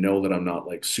person. I know that I'm not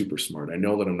like super smart. I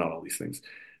know that I'm not all these things.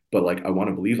 But like I want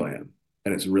to believe I am.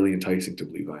 And it's really enticing to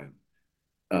believe I am.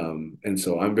 And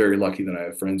so I'm very lucky that I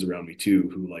have friends around me too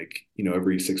who like,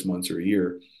 every 6 months or a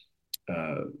year,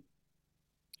 uh,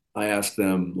 I ask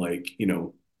them like,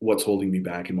 what's holding me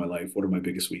back in my life? What are my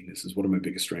biggest weaknesses? What are my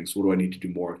biggest strengths? What do I need to do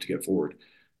more of to get forward?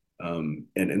 And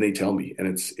they tell me, and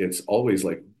it's always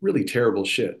like really terrible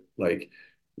shit. Like,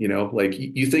 like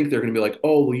you think they're gonna be like,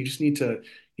 oh, well, you just need to,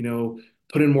 you know,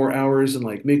 put in more hours and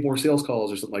like make more sales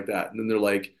calls or something like that. And then they're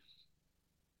like,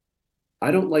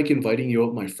 I don't like inviting you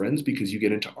out with my friends because you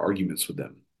get into arguments with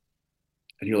them.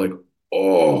 And you're like,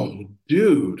 oh,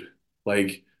 dude,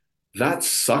 like that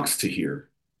sucks to hear,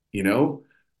 you know?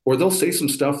 Or they'll say some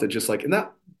stuff that just like, and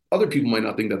that other people might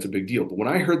not think that's a big deal. But when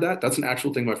I heard that, that's an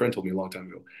actual thing my friend told me a long time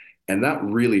ago. And that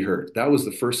really hurt. That was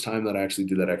the first time that I actually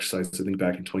did that exercise, I think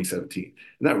back in 2017.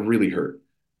 And that really hurt.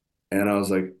 And I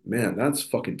was like, man, that's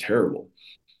fucking terrible.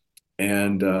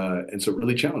 And so it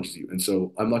really challenges you. And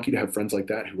so I'm lucky to have friends like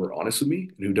that who are honest with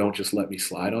me and who don't just let me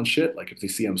slide on shit. Like if they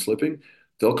see I'm slipping,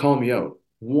 they'll call me out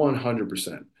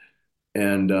 100%.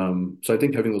 And so I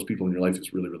think having those people in your life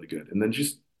is really, really good. And then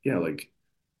just, yeah, like,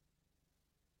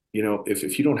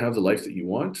 if you don't have the life that you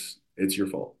want, it's your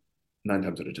fault 9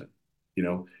 times out of 10, you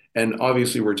know? And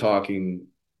obviously we're talking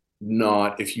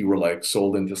not if you were like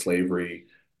sold into slavery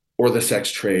or the sex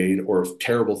trade or if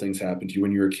terrible things happened to you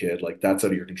when you were a kid, like that's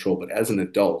out of your control. But as an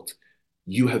adult,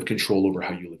 you have control over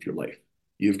how you live your life.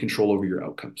 You have control over your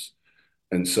outcomes.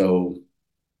 And so,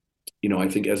 I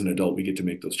think as an adult, we get to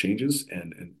make those changes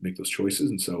and make those choices.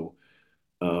 And so,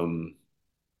 um,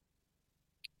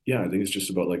 yeah, I think it's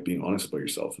just about like being honest about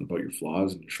yourself and about your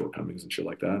flaws and your shortcomings and shit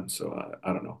like that. And so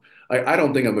I don't know. I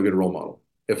don't think I'm a good role model,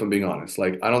 if I'm being honest.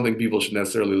 Like, I don't think people should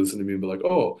necessarily listen to me and be like,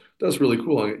 oh, that's really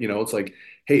cool. It's like,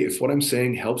 hey, if what I'm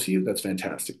saying helps you, that's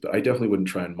fantastic. But I definitely wouldn't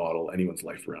try and model anyone's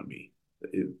life around me.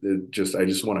 I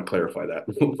just want to clarify that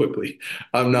real quickly.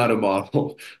 I'm not a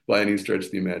model by any stretch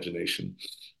of the imagination.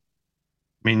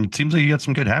 I mean, it seems like you got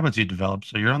some good habits you developed,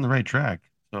 so you're on the right track.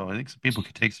 So I think some people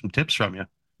could take some tips from you.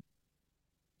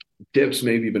 Dips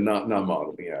maybe, but not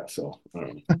modeling. Yeah. So I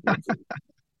don't know.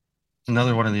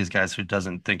 Another one of these guys who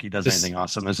doesn't think he does Just anything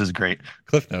awesome. This is great.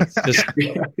 Cliff Notes. Just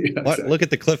Yeah, yeah, exactly. look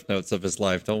at the Cliff Notes of his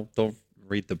life. Don't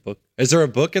read the book. Is there a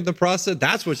book in the process?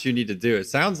 That's what you need to do. It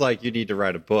sounds like you need to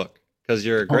write a book because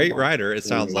you're a Oh, great wow. writer. It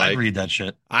sounds I'd like read that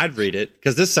shit. I'd read it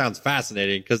because this sounds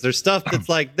fascinating because there's stuff that's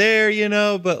like there,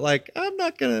 but like I'm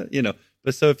not gonna.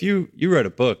 But so if you wrote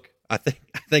a book, I think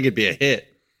it'd be a hit.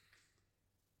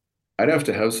 I'd have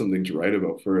to have something to write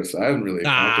about first. I haven't really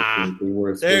accomplished Ah, anything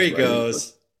there worth he writing about.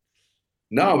 goes.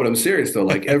 No, but I'm serious though.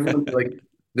 Like everyone, like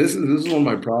this is one of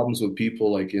my problems with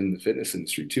people like in the fitness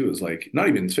industry too. Is like not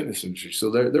even in the fitness industry. So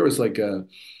there was like there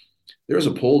was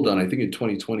a poll done, I think in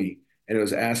 2020, and it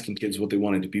was asking kids what they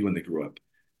wanted to be when they grew up.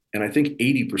 And I think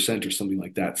 80% or something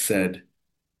like that said,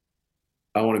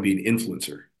 I want to be an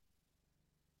influencer.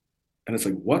 And it's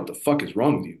like, what the fuck is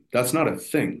wrong with you? That's not a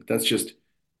thing. That's just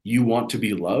you want to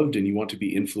be loved and you want to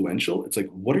be influential. It's like,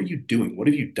 what are you doing? What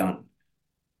have you done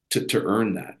to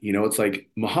earn that? You know, it's like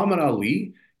Muhammad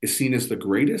Ali is seen as the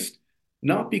greatest,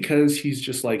 not because he's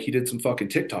just like he did some fucking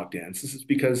TikTok dances. It's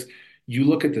because you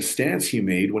look at the stance he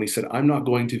made when he said, I'm not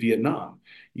going to Vietnam.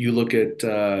 You look at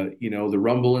the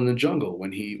Rumble in the Jungle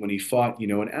when he fought,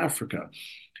 in Africa.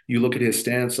 You look at his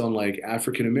stance on like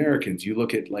African Americans, you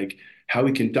look at like how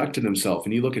he conducted himself,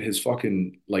 and you look at his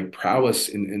fucking like prowess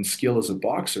and skill as a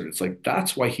boxer. And it's like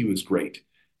that's why he was great.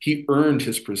 He earned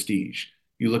his prestige.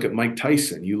 You look at Mike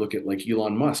Tyson, you look at like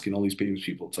Elon Musk and all these famous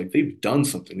people. It's like they've done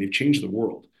something, they've changed the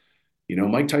world.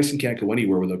 Mike Tyson can't go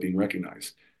anywhere without being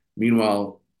recognized.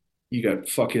 Meanwhile, you got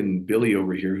fucking Billy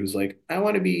over here who's like, I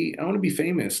want to be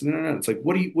famous. No, no, no. It's like,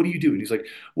 what do you do? And he's like,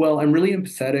 well, I'm really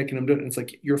empathetic and I'm doing. It's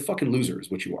like you're a fucking loser,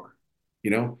 is what you are.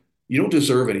 You know, you don't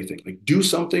deserve anything. Like, do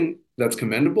something that's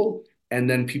commendable, and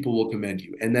then people will commend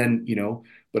you. And then,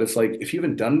 but it's like if you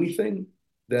haven't done anything,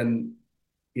 then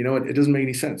it doesn't make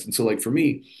any sense. And so, like for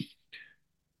me,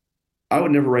 I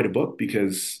would never write a book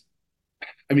because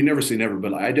I mean, never say never,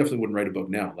 but I definitely wouldn't write a book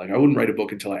now. Like, I wouldn't write a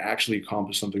book until I actually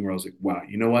accomplished something where I was like, wow,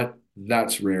 you know what?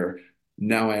 That's rare.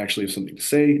 Now I actually have something to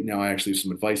say. Now I actually have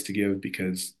some advice to give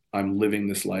because I'm living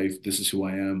this life. This is who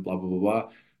I am, blah, blah, blah, blah.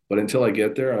 But until I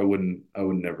get there, I would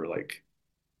never like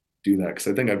do that because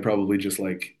I think I'd probably just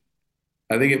like,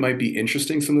 I think it might be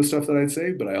interesting, some of the stuff that I'd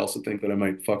say, but I also think that I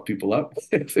might fuck people up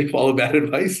if they follow bad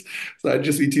advice. So I'd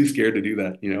just be too scared to do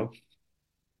that.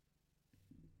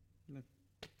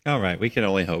 All right, we can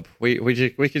only hope. We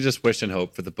could just wish and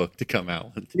hope for the book to come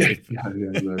out one Yeah, day. yeah,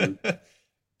 yeah,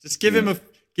 Just give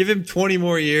him 20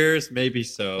 more years, maybe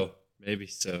so. Maybe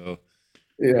so.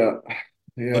 yeah.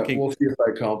 Yeah, Looking we'll see if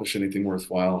I accomplish anything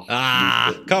worthwhile.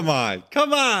 come on.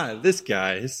 Come on. This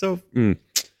guy is so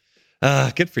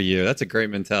good for you. That's a great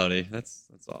mentality. That's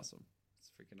awesome.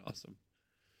 That's freaking awesome.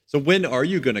 So when are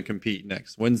you going to compete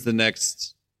next? When's the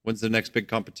next big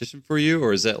competition for you,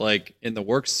 or is that like in the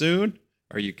works soon?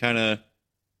 Are you kind of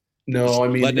just No, I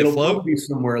mean letting it it'll float? probably be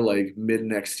somewhere like mid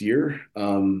next year.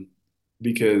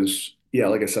 Because yeah,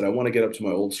 like I said, I want to get up to my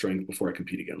old strength before I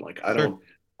compete again. Like Sure.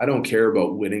 I don't care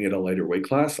about winning at a lighter weight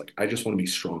class. Like I just want to be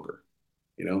stronger.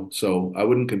 So I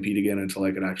wouldn't compete again until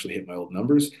I could actually hit my old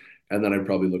numbers, and then I'd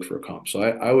probably look for a comp. So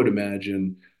I would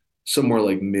imagine somewhere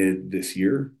like mid this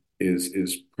year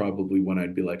is probably when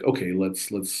I'd be like, okay, let's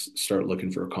start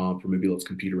looking for a comp, or maybe let's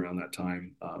compete around that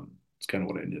time. It's kind of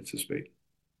what I anticipate.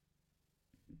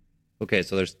 Okay,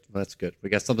 so that's good. We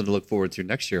got something to look forward to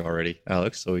next year already,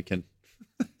 Alex. So we can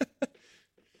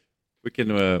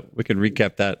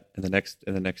recap that in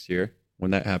the next year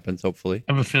when that happens, hopefully.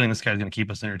 I have a feeling this guy's going to keep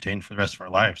us entertained for the rest of our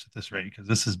lives at this rate because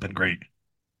this has been great.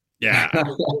 Yeah.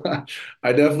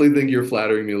 I definitely think you're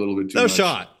flattering me a little bit too No much.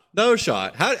 shot. No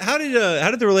shot. How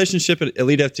did the relationship at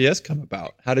Elite FTS come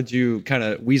about? How did you kind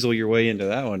of weasel your way into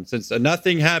that one? Since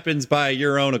nothing happens by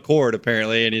your own accord,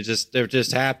 apparently, and it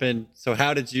just happened. So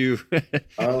how did you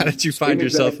how did you find Same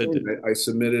yourself exact into? thing. I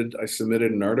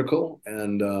submitted an article,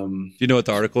 and Do you know what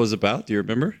the article is about? Do you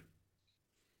remember?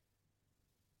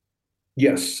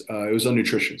 yes, it was on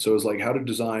nutrition. So it was like how to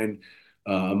design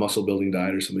a muscle building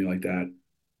diet or something like that.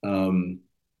 Um,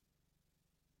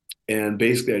 and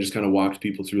basically, I just kind of walked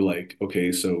people through like,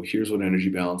 okay, so here's what energy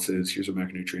balance is. Here's what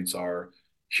macronutrients are.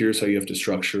 Here's how you have to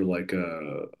structure like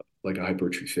a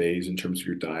hypertrophy phase in terms of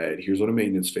your diet. Here's what a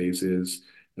maintenance phase is.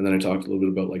 And then I talked a little bit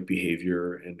about like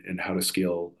behavior and how to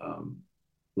scale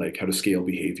like how to scale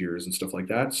behaviors and stuff like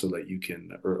that so that you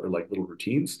can or like little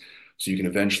routines so you can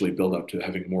eventually build up to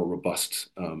having more robust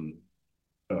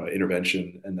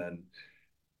intervention. And then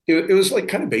it was like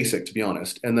kind of basic, to be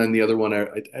honest. And then the other one, I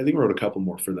think I wrote a couple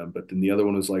more for them, but then the other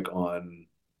one was like on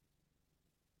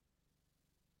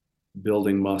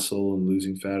building muscle and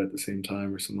losing fat at the same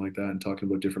time or something like that, and talking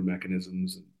about different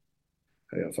mechanisms. And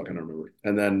yeah, fucking don't remember.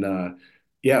 And then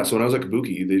yeah, so when I was at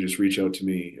Kabuki, they just reached out to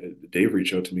me. Dave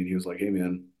reached out to me, and he was like, "Hey,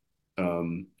 man,"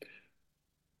 um,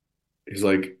 he's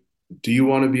like, "Do you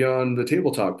want to be on the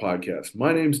Table Talk podcast?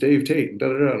 My name's Dave Tate." And, da,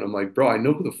 da, da. And I'm like, "Bro, I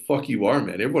know who the fuck you are,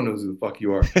 man. Everyone knows who the fuck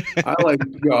you are." I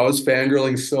was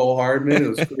fangirling so hard, man. It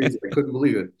was crazy. I couldn't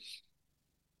believe it.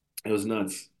 It was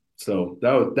nuts. So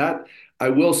that I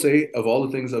will say of all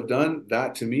the things I've done,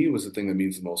 that to me was the thing that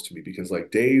means the most to me because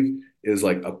like Dave is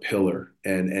like a pillar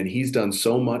and he's done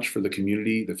so much for the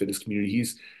community, the fitness community.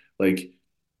 He's like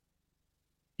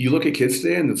you look at kids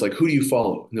today and it's like, who do you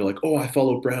follow? And they're like, oh, I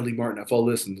follow Bradley Martin. I follow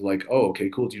this. And they're like, oh, okay,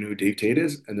 cool. Do you know who Dave Tate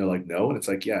is? And they're like, no. And it's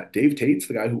like, yeah, Dave Tate's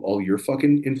the guy who all your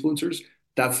fucking influencers,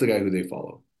 that's the guy who they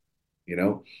follow, you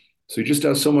know? So he just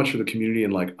does so much for the community.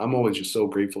 And like, I'm always just so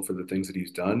grateful for the things that he's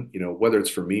done, you know, whether it's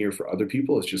for me or for other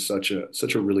people, it's just such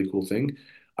a really cool thing.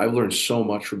 I've learned so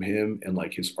much from him and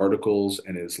like his articles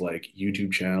and his like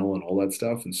YouTube channel and all that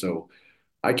stuff. And so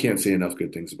I can't say enough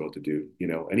good things about the dude, you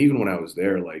know, and even when I was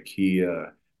there, like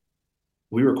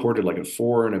we recorded like a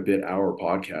 4 and a bit hour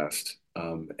podcast.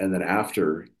 And then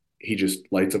after he just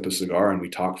lights up a cigar and we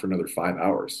talk for another 5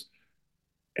 hours.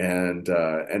 Dude,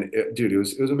 it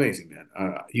was amazing,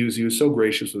 man. He was so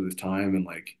gracious with his time and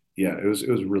like, yeah, it was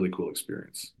a really cool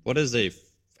experience.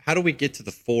 How do we get to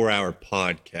the 4 hour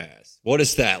podcast? What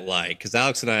is that like? Because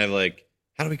Alex and I have like,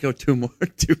 how do we go two more?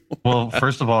 Well,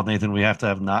 first of all, Nathan, we have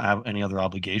to not have any other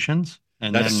obligations.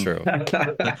 And That's then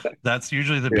true. that's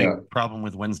usually the Yeah. big problem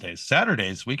with Wednesdays.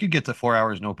 Saturdays, we could get to 4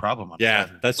 hours, no problem. On Yeah,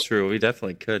 Saturday. that's true. We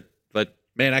definitely could. But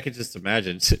man, I could just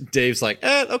imagine Dave's like,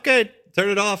 okay, turn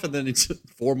it off, and then it's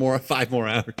 5 more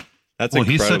hours. That's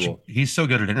incredible. He's so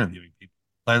good at interviewing people.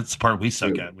 That's the part we suck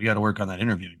Dude. at. We got to work on that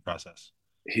interviewing process.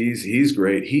 He's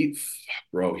great.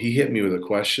 Bro, he hit me with a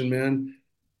question, man.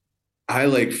 I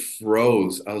like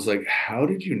froze. I was like, how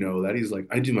did you know that? He's like,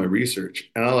 I do my research.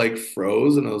 And I like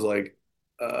froze and I was like,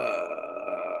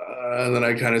 and then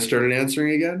I kind of started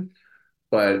answering again.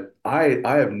 But I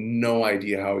have no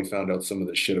idea how he found out some of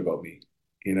this shit about me,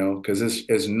 you know, because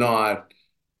it's not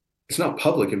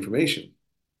public information.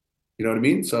 You know what I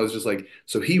mean? So I was just like,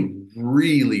 so he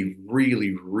really,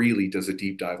 really, really does a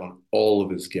deep dive on all of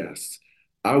his guests.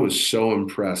 I was so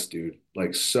impressed, dude.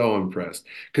 Like so impressed.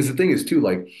 Because the thing is too,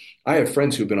 like I have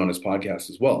friends who've been on his podcast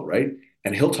as well, right?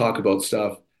 And he'll talk about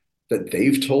stuff that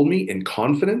they've told me in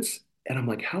confidence. And I'm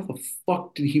like, how the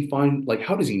fuck did he find, like,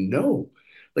 how does he know?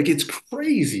 Like it's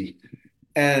crazy.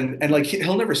 And like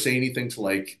he'll never say anything to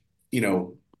like, you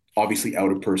know, obviously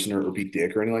out of person or be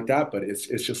dick or anything like that. But it's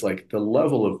just like the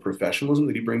level of professionalism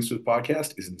that he brings to his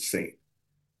podcast is insane.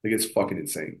 Like it's fucking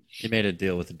insane. He made a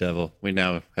deal with the devil. We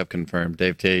now have confirmed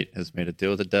Dave Tate has made a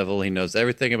deal with the devil. He knows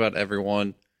everything about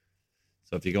everyone.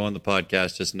 So if you go on the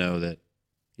podcast, just know that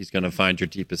he's going to find your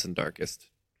deepest and darkest.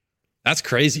 That's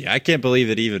crazy. I can't believe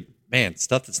it even, man,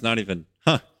 stuff that's not even,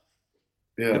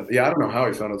 Yeah, yeah. I don't know how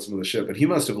he found out some of the shit, but he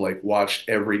must have like watched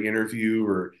every interview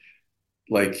or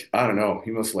like I don't know.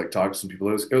 He must have like talked to some people.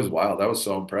 It was wild. I was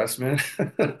so impressed, man.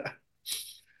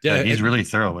 Yeah, he's really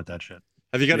thorough with that shit.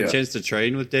 Have you got Yeah. a chance to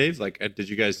train with Dave? Like, did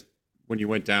you guys, when you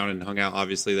went down and hung out,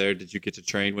 obviously there, did you get to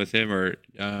train with him or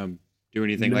do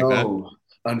anything like that? No,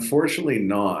 unfortunately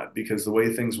not, because the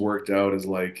way things worked out is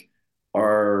like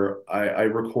I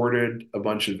recorded a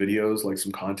bunch of videos, like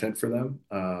some content for them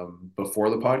before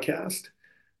the podcast.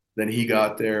 Then he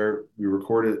got there, we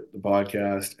recorded the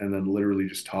podcast, and then literally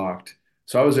just talked.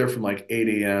 So I was there from like 8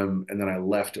 a.m. and then I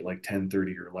left at like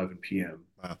 10:30 or 11 p.m.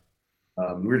 Wow.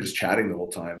 We were just chatting the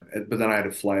whole time, but then I had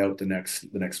to fly out the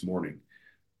next morning.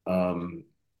 Um,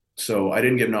 so I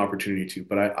didn't get an opportunity to,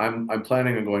 but I'm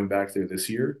planning on going back there this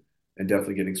year and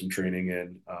definitely getting some training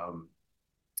in.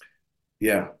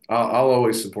 Yeah, I'll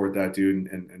always support that dude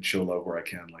and show love where I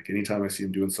can. Like anytime I see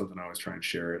him doing something, I always try and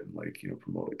share it and like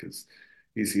promote it because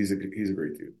he's a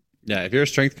great dude. Yeah, if you're a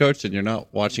strength coach and you're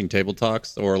not watching table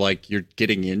talks or like you're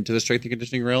getting into the strength and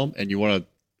conditioning realm and you want to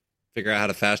figure out how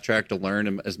to fast track to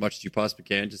learn as much as you possibly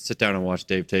can, just sit down and watch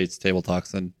Dave Tate's table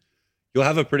talks and you'll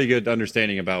have a pretty good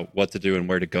understanding about what to do and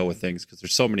where to go with things because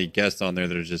there's so many guests on there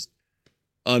that are just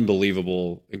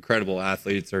unbelievable, incredible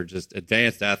athletes or just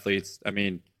advanced athletes. I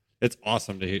mean, it's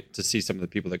awesome to see some of the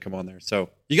people that come on there. So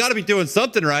you got to be doing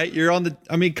something right. You're on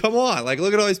come on. Like,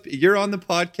 look at all these. You're on the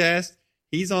podcast.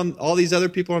 He's on all these other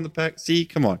people on the pack. See,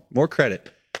 come on. More credit.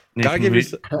 Got to give you.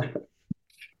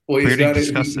 Well, We he's already got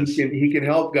discussed he this. he can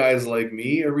help guys like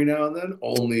me every now and then,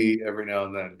 only every now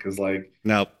and then, because like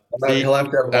No. he'll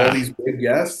have to have all these big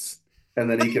guests, and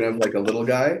then he can have like a little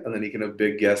guy, and then he can have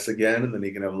big guests again, and then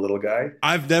he can have a little guy.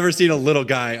 I've never seen a little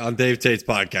guy on Dave Tate's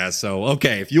podcast. So,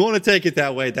 okay, if you want to take it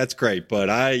that way, that's great. But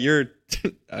hey,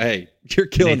 you're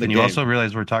killing Nathan, the game. you also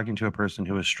realize we're talking to a person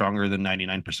who is stronger than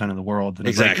 99% of the world. And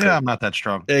Exactly. It's like, yeah, I'm not that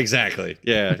strong. Exactly.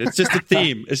 Yeah. It's just a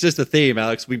theme. It's just a theme,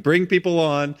 Alex. We bring people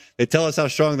on, they tell us how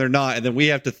strong they're not, and then we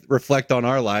have to reflect on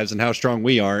our lives and how strong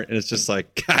we aren't. And it's just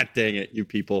like, God dang it, you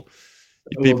people.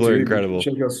 You people are Dude, incredible.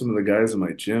 check out some of the guys in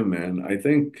my gym, man. I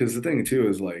think because the thing too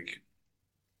is like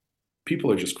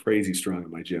people are just crazy strong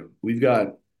in my gym. We've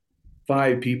got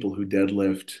 5 people who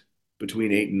deadlift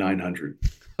between 8 and 900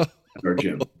 at our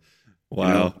gym,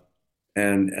 you Wow. know,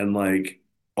 and like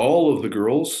all of the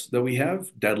girls that we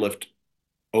have deadlift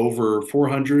over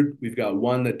 400. We've got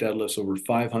one that deadlifts over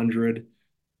 500.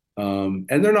 And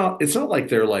it's not like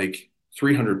they're like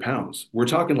 300 pounds. We're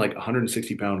talking like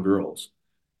 160 pound girls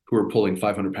who are pulling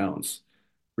 500 pounds.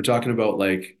 We're talking about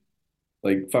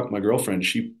fuck my girlfriend.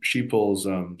 She pulls,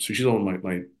 so she's on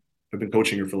I've been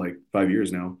coaching her for like 5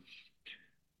 years now.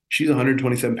 She's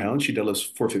 127 pounds. She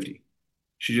deadlifts 450.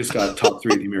 She just got top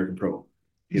three at the American Pro.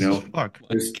 You Jesus know, fuck.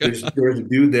 My God. there's a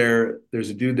dude there. There's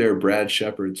a dude there, Brad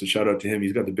Shepard. So shout out to him.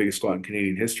 He's got the biggest squat in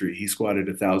Canadian history. He squatted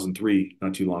 1,003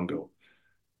 not too long ago.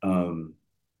 Um,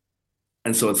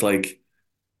 and so it's like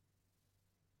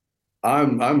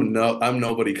I'm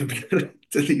nobody compared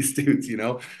to these dudes,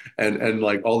 and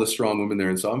like all the strong women there.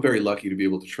 And so I'm very lucky to be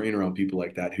able to train around people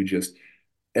like that who just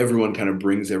everyone kind of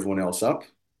brings everyone else up,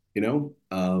 you know.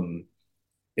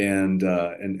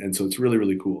 And so it's really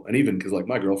really cool. And even because like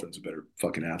my girlfriend's a better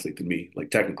fucking athlete than me,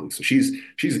 like technically. So she's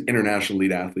an international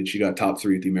elite athlete. She got top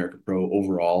three at the American Pro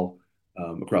overall,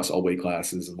 across all weight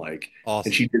classes, and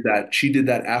Awesome. she did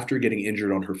that after getting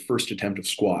injured on her first attempt of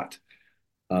squat.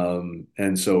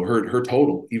 And so her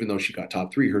total, even though she got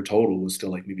top three, her total was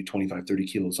still like maybe 25, 30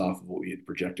 kilos off of what we had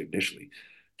projected initially,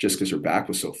 just because her back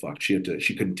was so fucked. She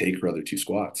couldn't take her other 2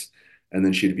 squats. And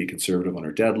then she had to be conservative on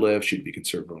her deadlift. She'd be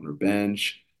conservative on her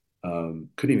bench.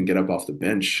 Couldn't even get up off the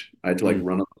bench. I had to like Mm.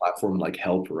 run on the platform and like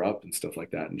help her up and stuff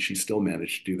like that. And she still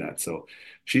managed to do that. So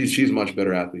she's a much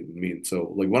better athlete than me. And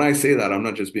so like when I say that, I'm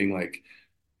not just being like,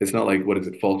 it's not like, what is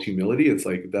it, false humility? It's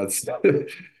like that's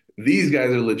these guys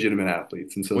are legitimate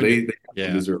athletes, and so When you're, they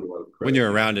yeah, deserve a lot of when credit.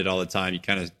 you're around it all the time, you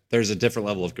kind of, there's a different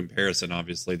level of comparison,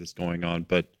 obviously, that's going on.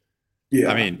 But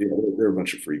I Yeah, mean, yeah, they're a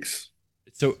bunch of freaks.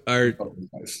 so They're are fucking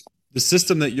nice. the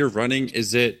system that you're running,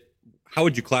 is it, how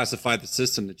would you classify the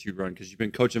system that you run? Because you've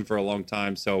been coaching for a long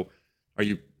time. So are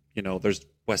you, there's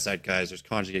West Side guys, there's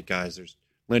conjugate guys, there's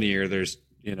linear, there's,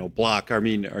 block. I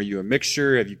mean, are you a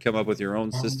mixture? Have you come up with your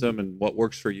own system and what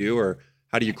works for you? Or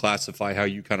how do you classify how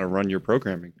you kind of run your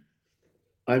programming?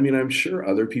 I mean, I'm sure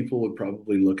other people would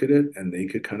probably look at it and they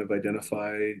could kind of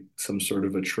identify some sort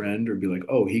of a trend or be like,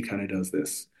 oh, he kind of does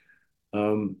this.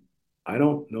 Um, I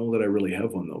don't know that I really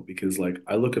have one though, because like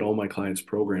I look at all my clients'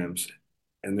 programs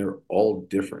and they're all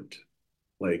different.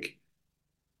 Like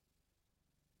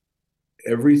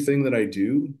everything that I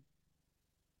do,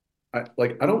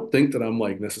 I don't think that I'm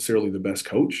like necessarily the best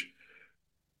coach.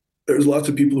 There's lots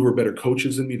of people who are better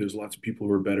coaches than me. There's lots of people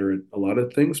who are better at a lot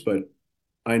of things, but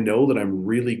I know that I'm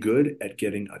really good at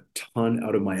getting a ton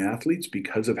out of my athletes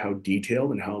because of how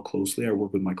detailed and how closely I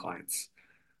work with my clients.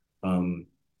 Um,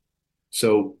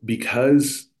 so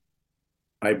because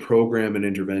I program an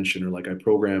intervention or like I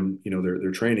program,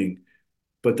 their training,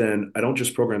 but then I don't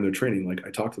just program their training. Like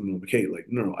I talk to them like, okay, like,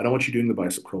 no, I don't want you doing the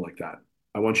bicep curl like that.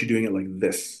 I want you doing it like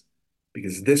this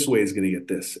because this way is going to get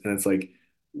this. And it's like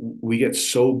we get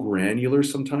so granular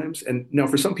sometimes. And now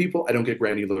for some people, I don't get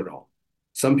granular at all.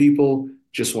 Some people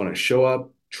just want to show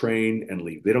up, train, and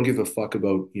leave. They don't give a fuck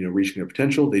about, reaching their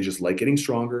potential. They just like getting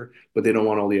stronger, but they don't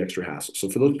want all the extra hassle. So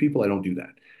for those people, I don't do that.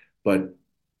 But,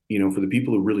 for the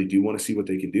people who really do want to see what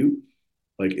they can do,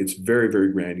 like it's very,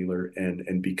 very granular.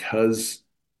 And because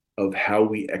of how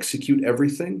we execute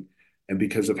everything and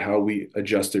because of how we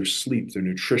adjust their sleep, their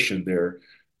nutrition,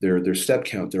 their step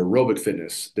count, their aerobic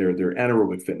fitness, their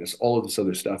anaerobic fitness, all of this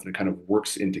other stuff, and it kind of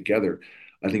works in together.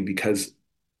 I think because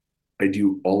I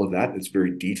do all of that, it's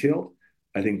very detailed.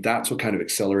 I think that's what kind of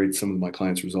accelerates some of my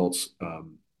clients' results,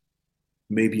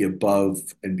 maybe above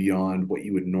and beyond what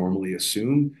you would normally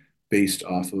assume based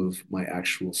off of my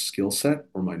actual skill set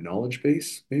or my knowledge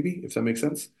base, maybe, if that makes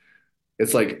sense.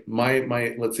 It's like my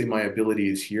let's say my ability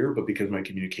is here, but because my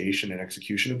communication and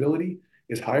execution ability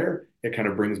is higher, it kind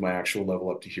of brings my actual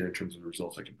level up to here in terms of the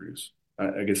results I can produce.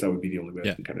 I guess that would be the only way I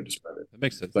Yeah, can kind of describe it. that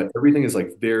makes sense. But everything is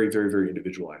like very, very, very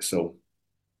individualized. So,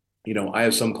 I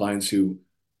have some clients who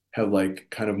have like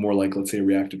kind of more like, let's say, a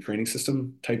reactive training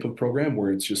system type of program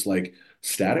where it's just like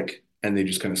static and they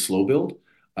just kind of slow build.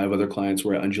 I have other clients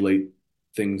where I undulate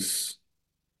things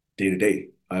day to day.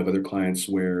 I have other clients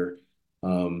where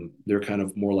they're kind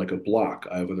of more like a block.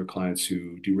 I have other clients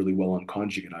who do really well on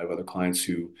conjugate. I have other clients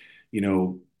who, you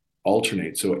know,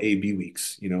 alternate. So A/B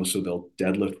weeks, so they'll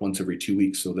deadlift once every 2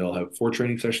 weeks. So they'll have 4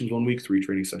 training sessions one week, 3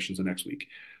 training sessions the next week.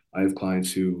 I have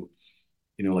clients who,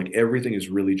 like everything is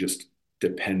really just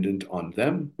dependent on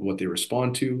them, what they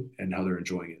respond to, and how they're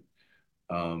enjoying it.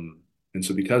 And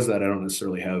so because of that, I don't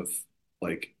necessarily have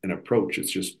like an approach.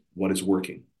 It's just what is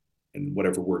working. and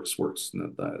whatever works works,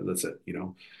 and that's it, you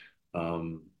know.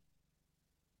 Um,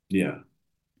 yeah,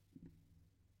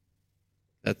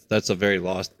 That's a very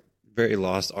lost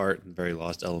art and very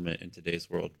lost element in today's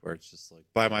world, where it's just like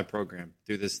buy my program,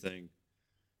 do this thing,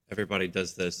 everybody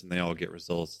does this, and they all get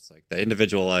results. It's like the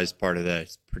individualized part of that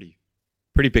is pretty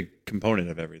big component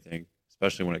of everything,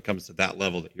 especially when it comes to that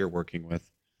level that you're working with.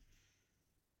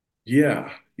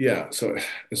 yeah, yeah. So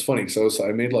it's funny. So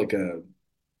I made like a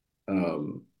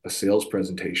sales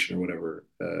presentation or whatever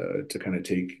to kind of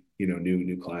take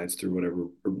new clients through whatever,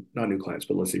 or not new clients,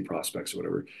 but let's say prospects or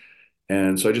whatever.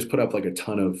 And so I just put up like a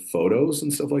ton of photos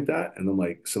and stuff like that, and then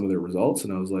like some of their results,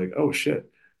 and I was like, oh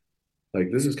shit,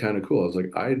 like this is kind of cool. I was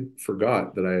like, I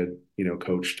forgot that I had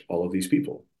coached all of these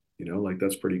people, like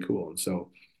that's pretty cool. And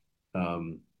so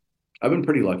um, I've been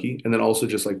pretty lucky. And then also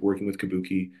just like working with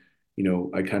Kabuki,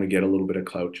 I kind of get a little bit of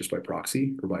clout just by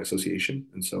proxy or by association.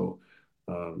 And so,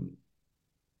 um,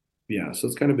 yeah, so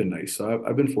it's kind of been nice. So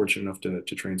I've been fortunate enough to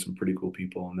train some pretty cool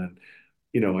people. And then,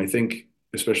 I think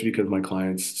especially because my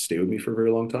clients stay with me for a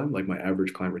very long time, like my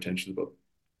average client retention is about,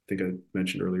 I think I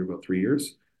mentioned earlier, about 3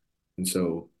 years. And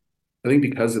so I think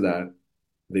because of that,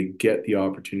 they get the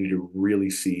opportunity to really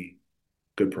see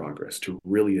good progress, to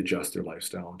really adjust their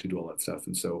lifestyle and to do all that stuff.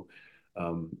 And so,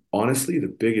 honestly, the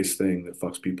biggest thing that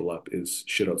fucks people up is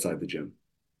shit outside the gym.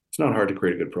 It's not hard to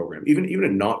create a good program. Even a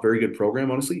not very good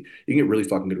program, honestly, you can get really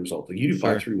fucking good results. Like you do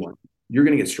five, Sure. three, one, you're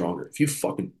gonna get stronger. If you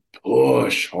fucking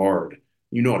push hard,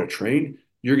 you know how to train,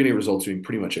 you're gonna get results doing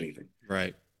pretty much anything.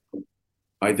 Right.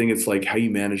 I think it's like how you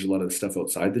manage a lot of the stuff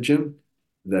outside the gym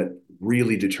that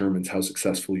really determines how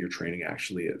successful your training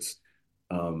actually is.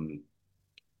 Um,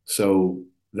 so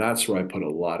that's where I put a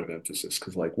lot of emphasis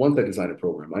because, like, once I design a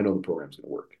program, I know the program's going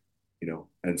to work,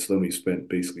 And so then we spent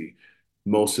basically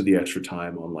most of the extra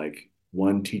time on like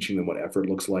one, teaching them what effort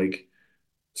looks like.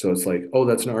 So it's like, oh,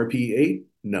 that's an RPE 8?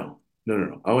 No, no, no,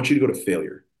 no. I want you to go to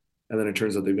failure. And then it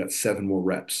turns out they've got 7 more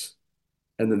reps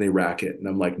and then they rack it. And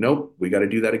I'm like, nope, we got to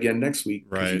do that again next week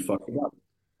because you Right. fucked it up.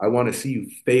 I want to see you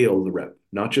fail the rep,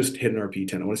 not just hit an RP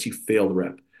 10. I want to see you fail the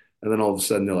rep. And then all of a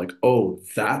sudden they're like, oh,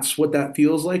 that's what that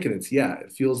feels like. And it's, yeah,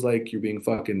 it feels like you're being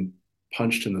fucking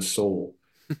punched in the soul,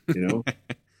 you know?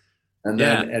 And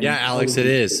Yeah. then, Yeah, and Alex, it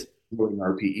is. doing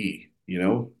RPE.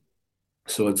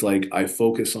 So it's like I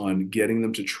focus on getting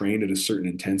them to train at a certain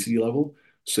intensity level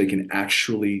so they can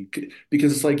actually,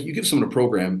 because it's like you give someone a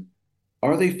program,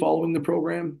 are they following the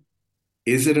program?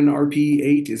 Is it an RPE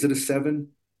 8? Is it a 7?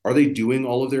 Are they doing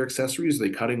all of their accessories? Are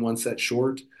they cutting one set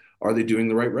short? Are they doing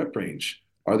the right rep range?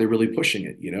 Are they really pushing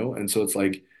it? And so it's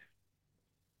like,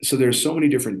 so there's so many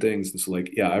different things. And so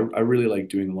like, yeah, I really like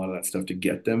doing a lot of that stuff to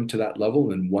get them to that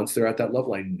level. And once they're at that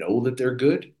level, I know that they're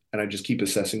good. And I just keep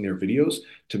assessing their videos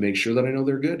to make sure that I know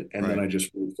they're good. And then Right. I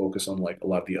just really focus on like a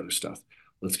lot of the other stuff.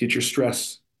 Let's get your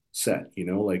stress set,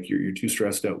 like you're too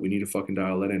stressed out. We need to fucking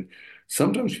dial that in.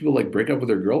 Sometimes people like break up with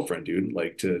their girlfriend, dude,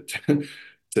 like to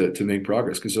make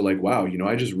progress because they're like, wow,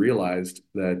 I just realized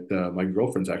that my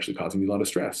girlfriend's actually causing me a lot of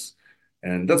stress.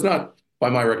 And that's not by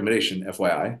my recommendation,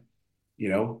 FYI,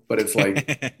 but it's like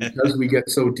because we get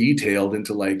so detailed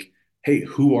into like, hey,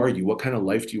 who are you? What kind of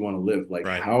life do you want to live? Like,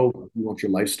 Right. how do you want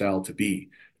your lifestyle to be?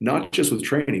 Not just with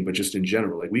training, but just in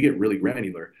general. Like, we get really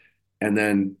granular. And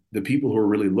then the people who are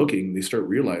really looking, they start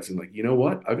realizing, like, you know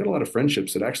what? I've got a lot of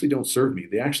friendships that actually don't serve me.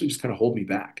 They actually just kind of hold me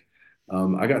back.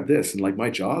 I got this. And like my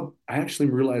job, I actually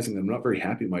am realizing that I'm not very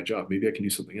happy with my job. Maybe I can do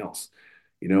something else.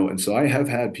 And so I have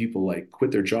had people like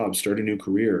quit their jobs, start a new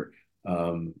career.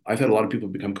 I've had a lot of people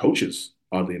become coaches,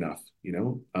 oddly enough,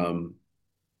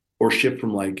 or shift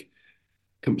from like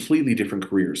completely different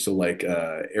careers. So like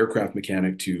aircraft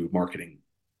mechanic to marketing,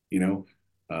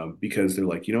 because they're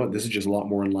like, you know what, this is just a lot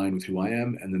more in line with who I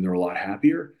am. And then they're a lot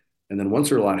happier. And then once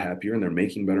they're a lot happier and they're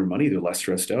making better money, they're less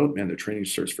stressed out, man, their training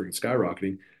starts freaking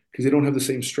skyrocketing because they don't have the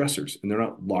same stressors and they're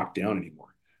not locked down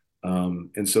anymore.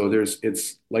 And so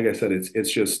it's like I said,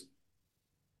 it's just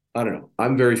I don't know.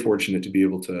 I'm very fortunate to be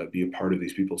able to be a part of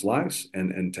these people's lives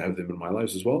and to have them in my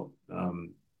lives as well,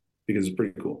 because it's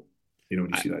pretty cool, when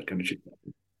you I, see that kind of shit.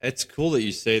 it's cool that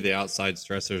you say the outside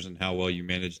stressors and how well you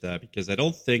manage that, because I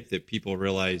don't think that people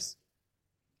realize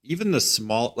even the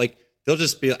small, like they'll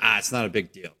just be, it's not a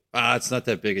big deal. It's not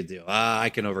that big a deal. I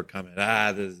can overcome it.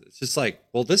 It's just like,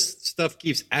 well, this stuff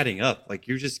keeps adding up. Like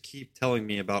you just keep telling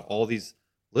me about all these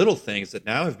little things that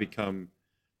now have become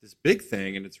this big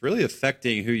thing, and it's really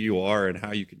affecting who you are and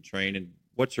how you can train and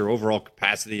what your overall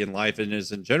capacity in life and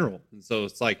is in general. And so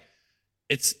it's like,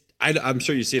 I'm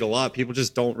sure you see it a lot. People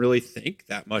just don't really think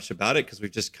that much about it because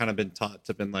we've just kind of been taught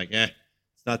to been like, it's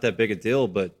not that big a deal.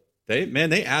 But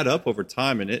they add up over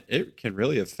time, and it can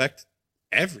really affect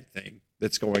everything.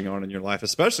 that's going on in your life,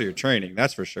 especially your training.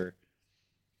 That's for sure.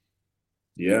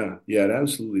 Yeah, yeah, it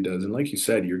absolutely does. And like you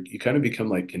said, you kind of become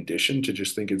like conditioned to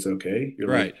just think it's okay. You're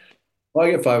Right. like, well,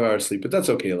 I get 5 hours sleep, but that's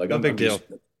okay. Like No big I'm deal.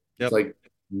 just it's Yep. like,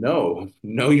 no,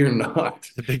 you're not.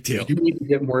 It's a big deal. You need to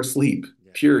get more sleep,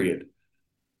 Yeah. period.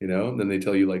 And then they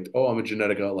tell you like, oh, I'm a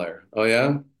genetic outlier. Oh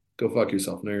yeah? Go fuck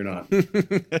yourself. No, you're not.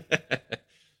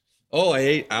 Oh, I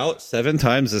ate out 7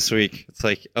 times this week. It's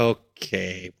like,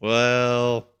 okay,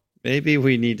 well, maybe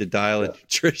we need to dial in Yeah.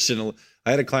 nutrition.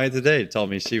 I had a client today tell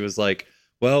me, she was like,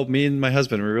 well, me and my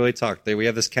husband, we really talked. We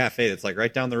have this cafe that's like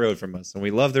right down the road from us, and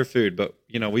we love their food, but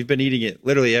we've been eating it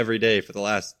literally every day for the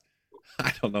last,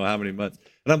 I don't know how many months.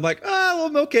 And I'm like, oh,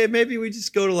 well, okay, maybe we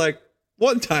just go to like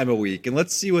 1 time a week and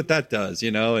let's see what that does,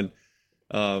 And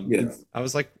Yeah. I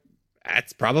was like,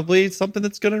 that's probably something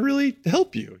that's going to really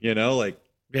help you, like,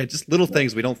 yeah, just little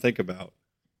things we don't think about.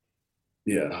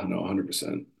 Yeah, no,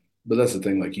 100%. But that's the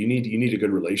thing, like you need a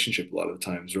good relationship a lot of the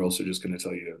times. They're also just gonna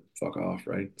tell you to fuck off,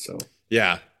 right? So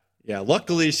Yeah. Yeah.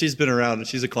 Luckily, she's been around and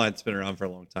she's a client that's been around for a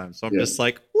long time. So I'm yeah, just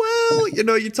like, well,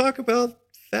 you talk about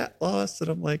fat loss, and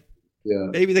I'm like, yeah,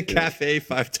 maybe the yeah, cafe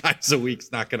 5 times a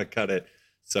week's not going to cut it.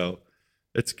 So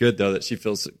it's good, though, that she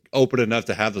feels open enough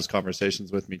to have those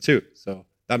conversations with me, too. So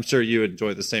I'm sure you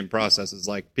enjoy the same process. It's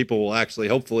like people will actually,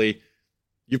 hopefully,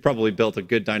 you've probably built a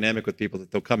good dynamic with people that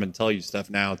they'll come and tell you stuff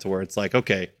now to where it's like,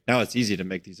 okay, now it's easy to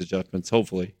make these adjustments,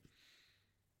 hopefully.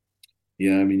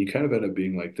 yeah. I mean, you kind of end up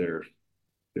being like their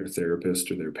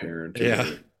therapist or their parent or Yeah.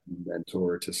 their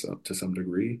mentor to some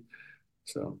degree.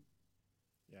 So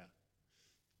Yeah.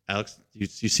 Alex, you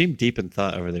seem deep in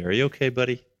thought over there. Are you okay,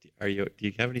 buddy? Do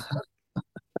you have any?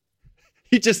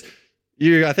 You just,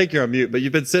 I think you're on mute, but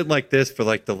you've been sitting like this for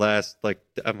like the last, like,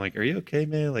 I'm like, are you okay,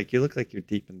 man? Like, you look like you're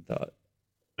deep in thought.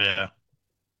 Yeah.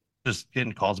 Just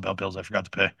getting calls about bills I forgot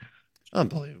to pay.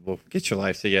 Unbelievable. Get your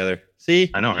life together. See?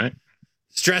 I know, right?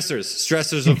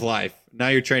 Stressors of life. Now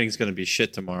your training's going to be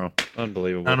shit tomorrow.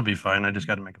 Unbelievable. That'll be fine. I just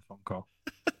got to make a phone call.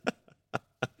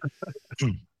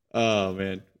 Oh,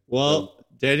 man. Well,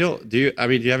 Daniel, do you have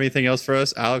anything else for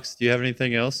us? Alex, do you have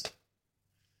anything else?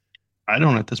 I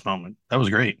don't at this moment. That was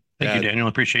great. Thank you, Yeah. Daniel.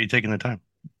 Appreciate you taking the time.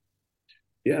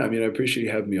 yeah, I mean, I appreciate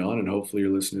you having me on, and hopefully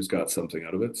your listeners got something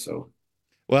out of it. So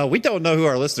Well, we don't know who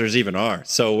our listeners even are.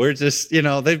 So we're just,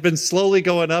 they've been slowly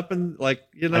going up and like,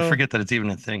 I forget that it's even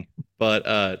a thing.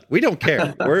 but we don't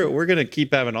care. We're going to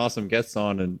keep having awesome guests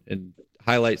on and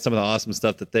highlight some of the awesome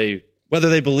stuff that whether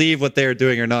they believe what they're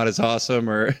doing or not is awesome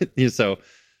or so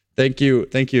thank you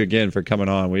again for coming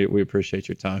on. We appreciate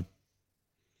your time.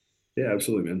 yeah,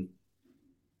 absolutely, man.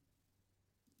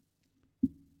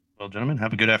 Well, gentlemen,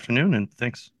 have a good afternoon and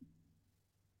thanks.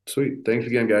 Sweet. Thanks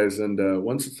again, guys. And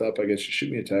once it's up, I guess you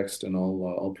shoot me a text, and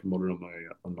I'll promote it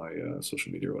on my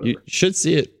social media or You whatever. should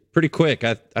see it pretty quick.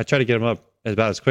 I try to get them up about as quick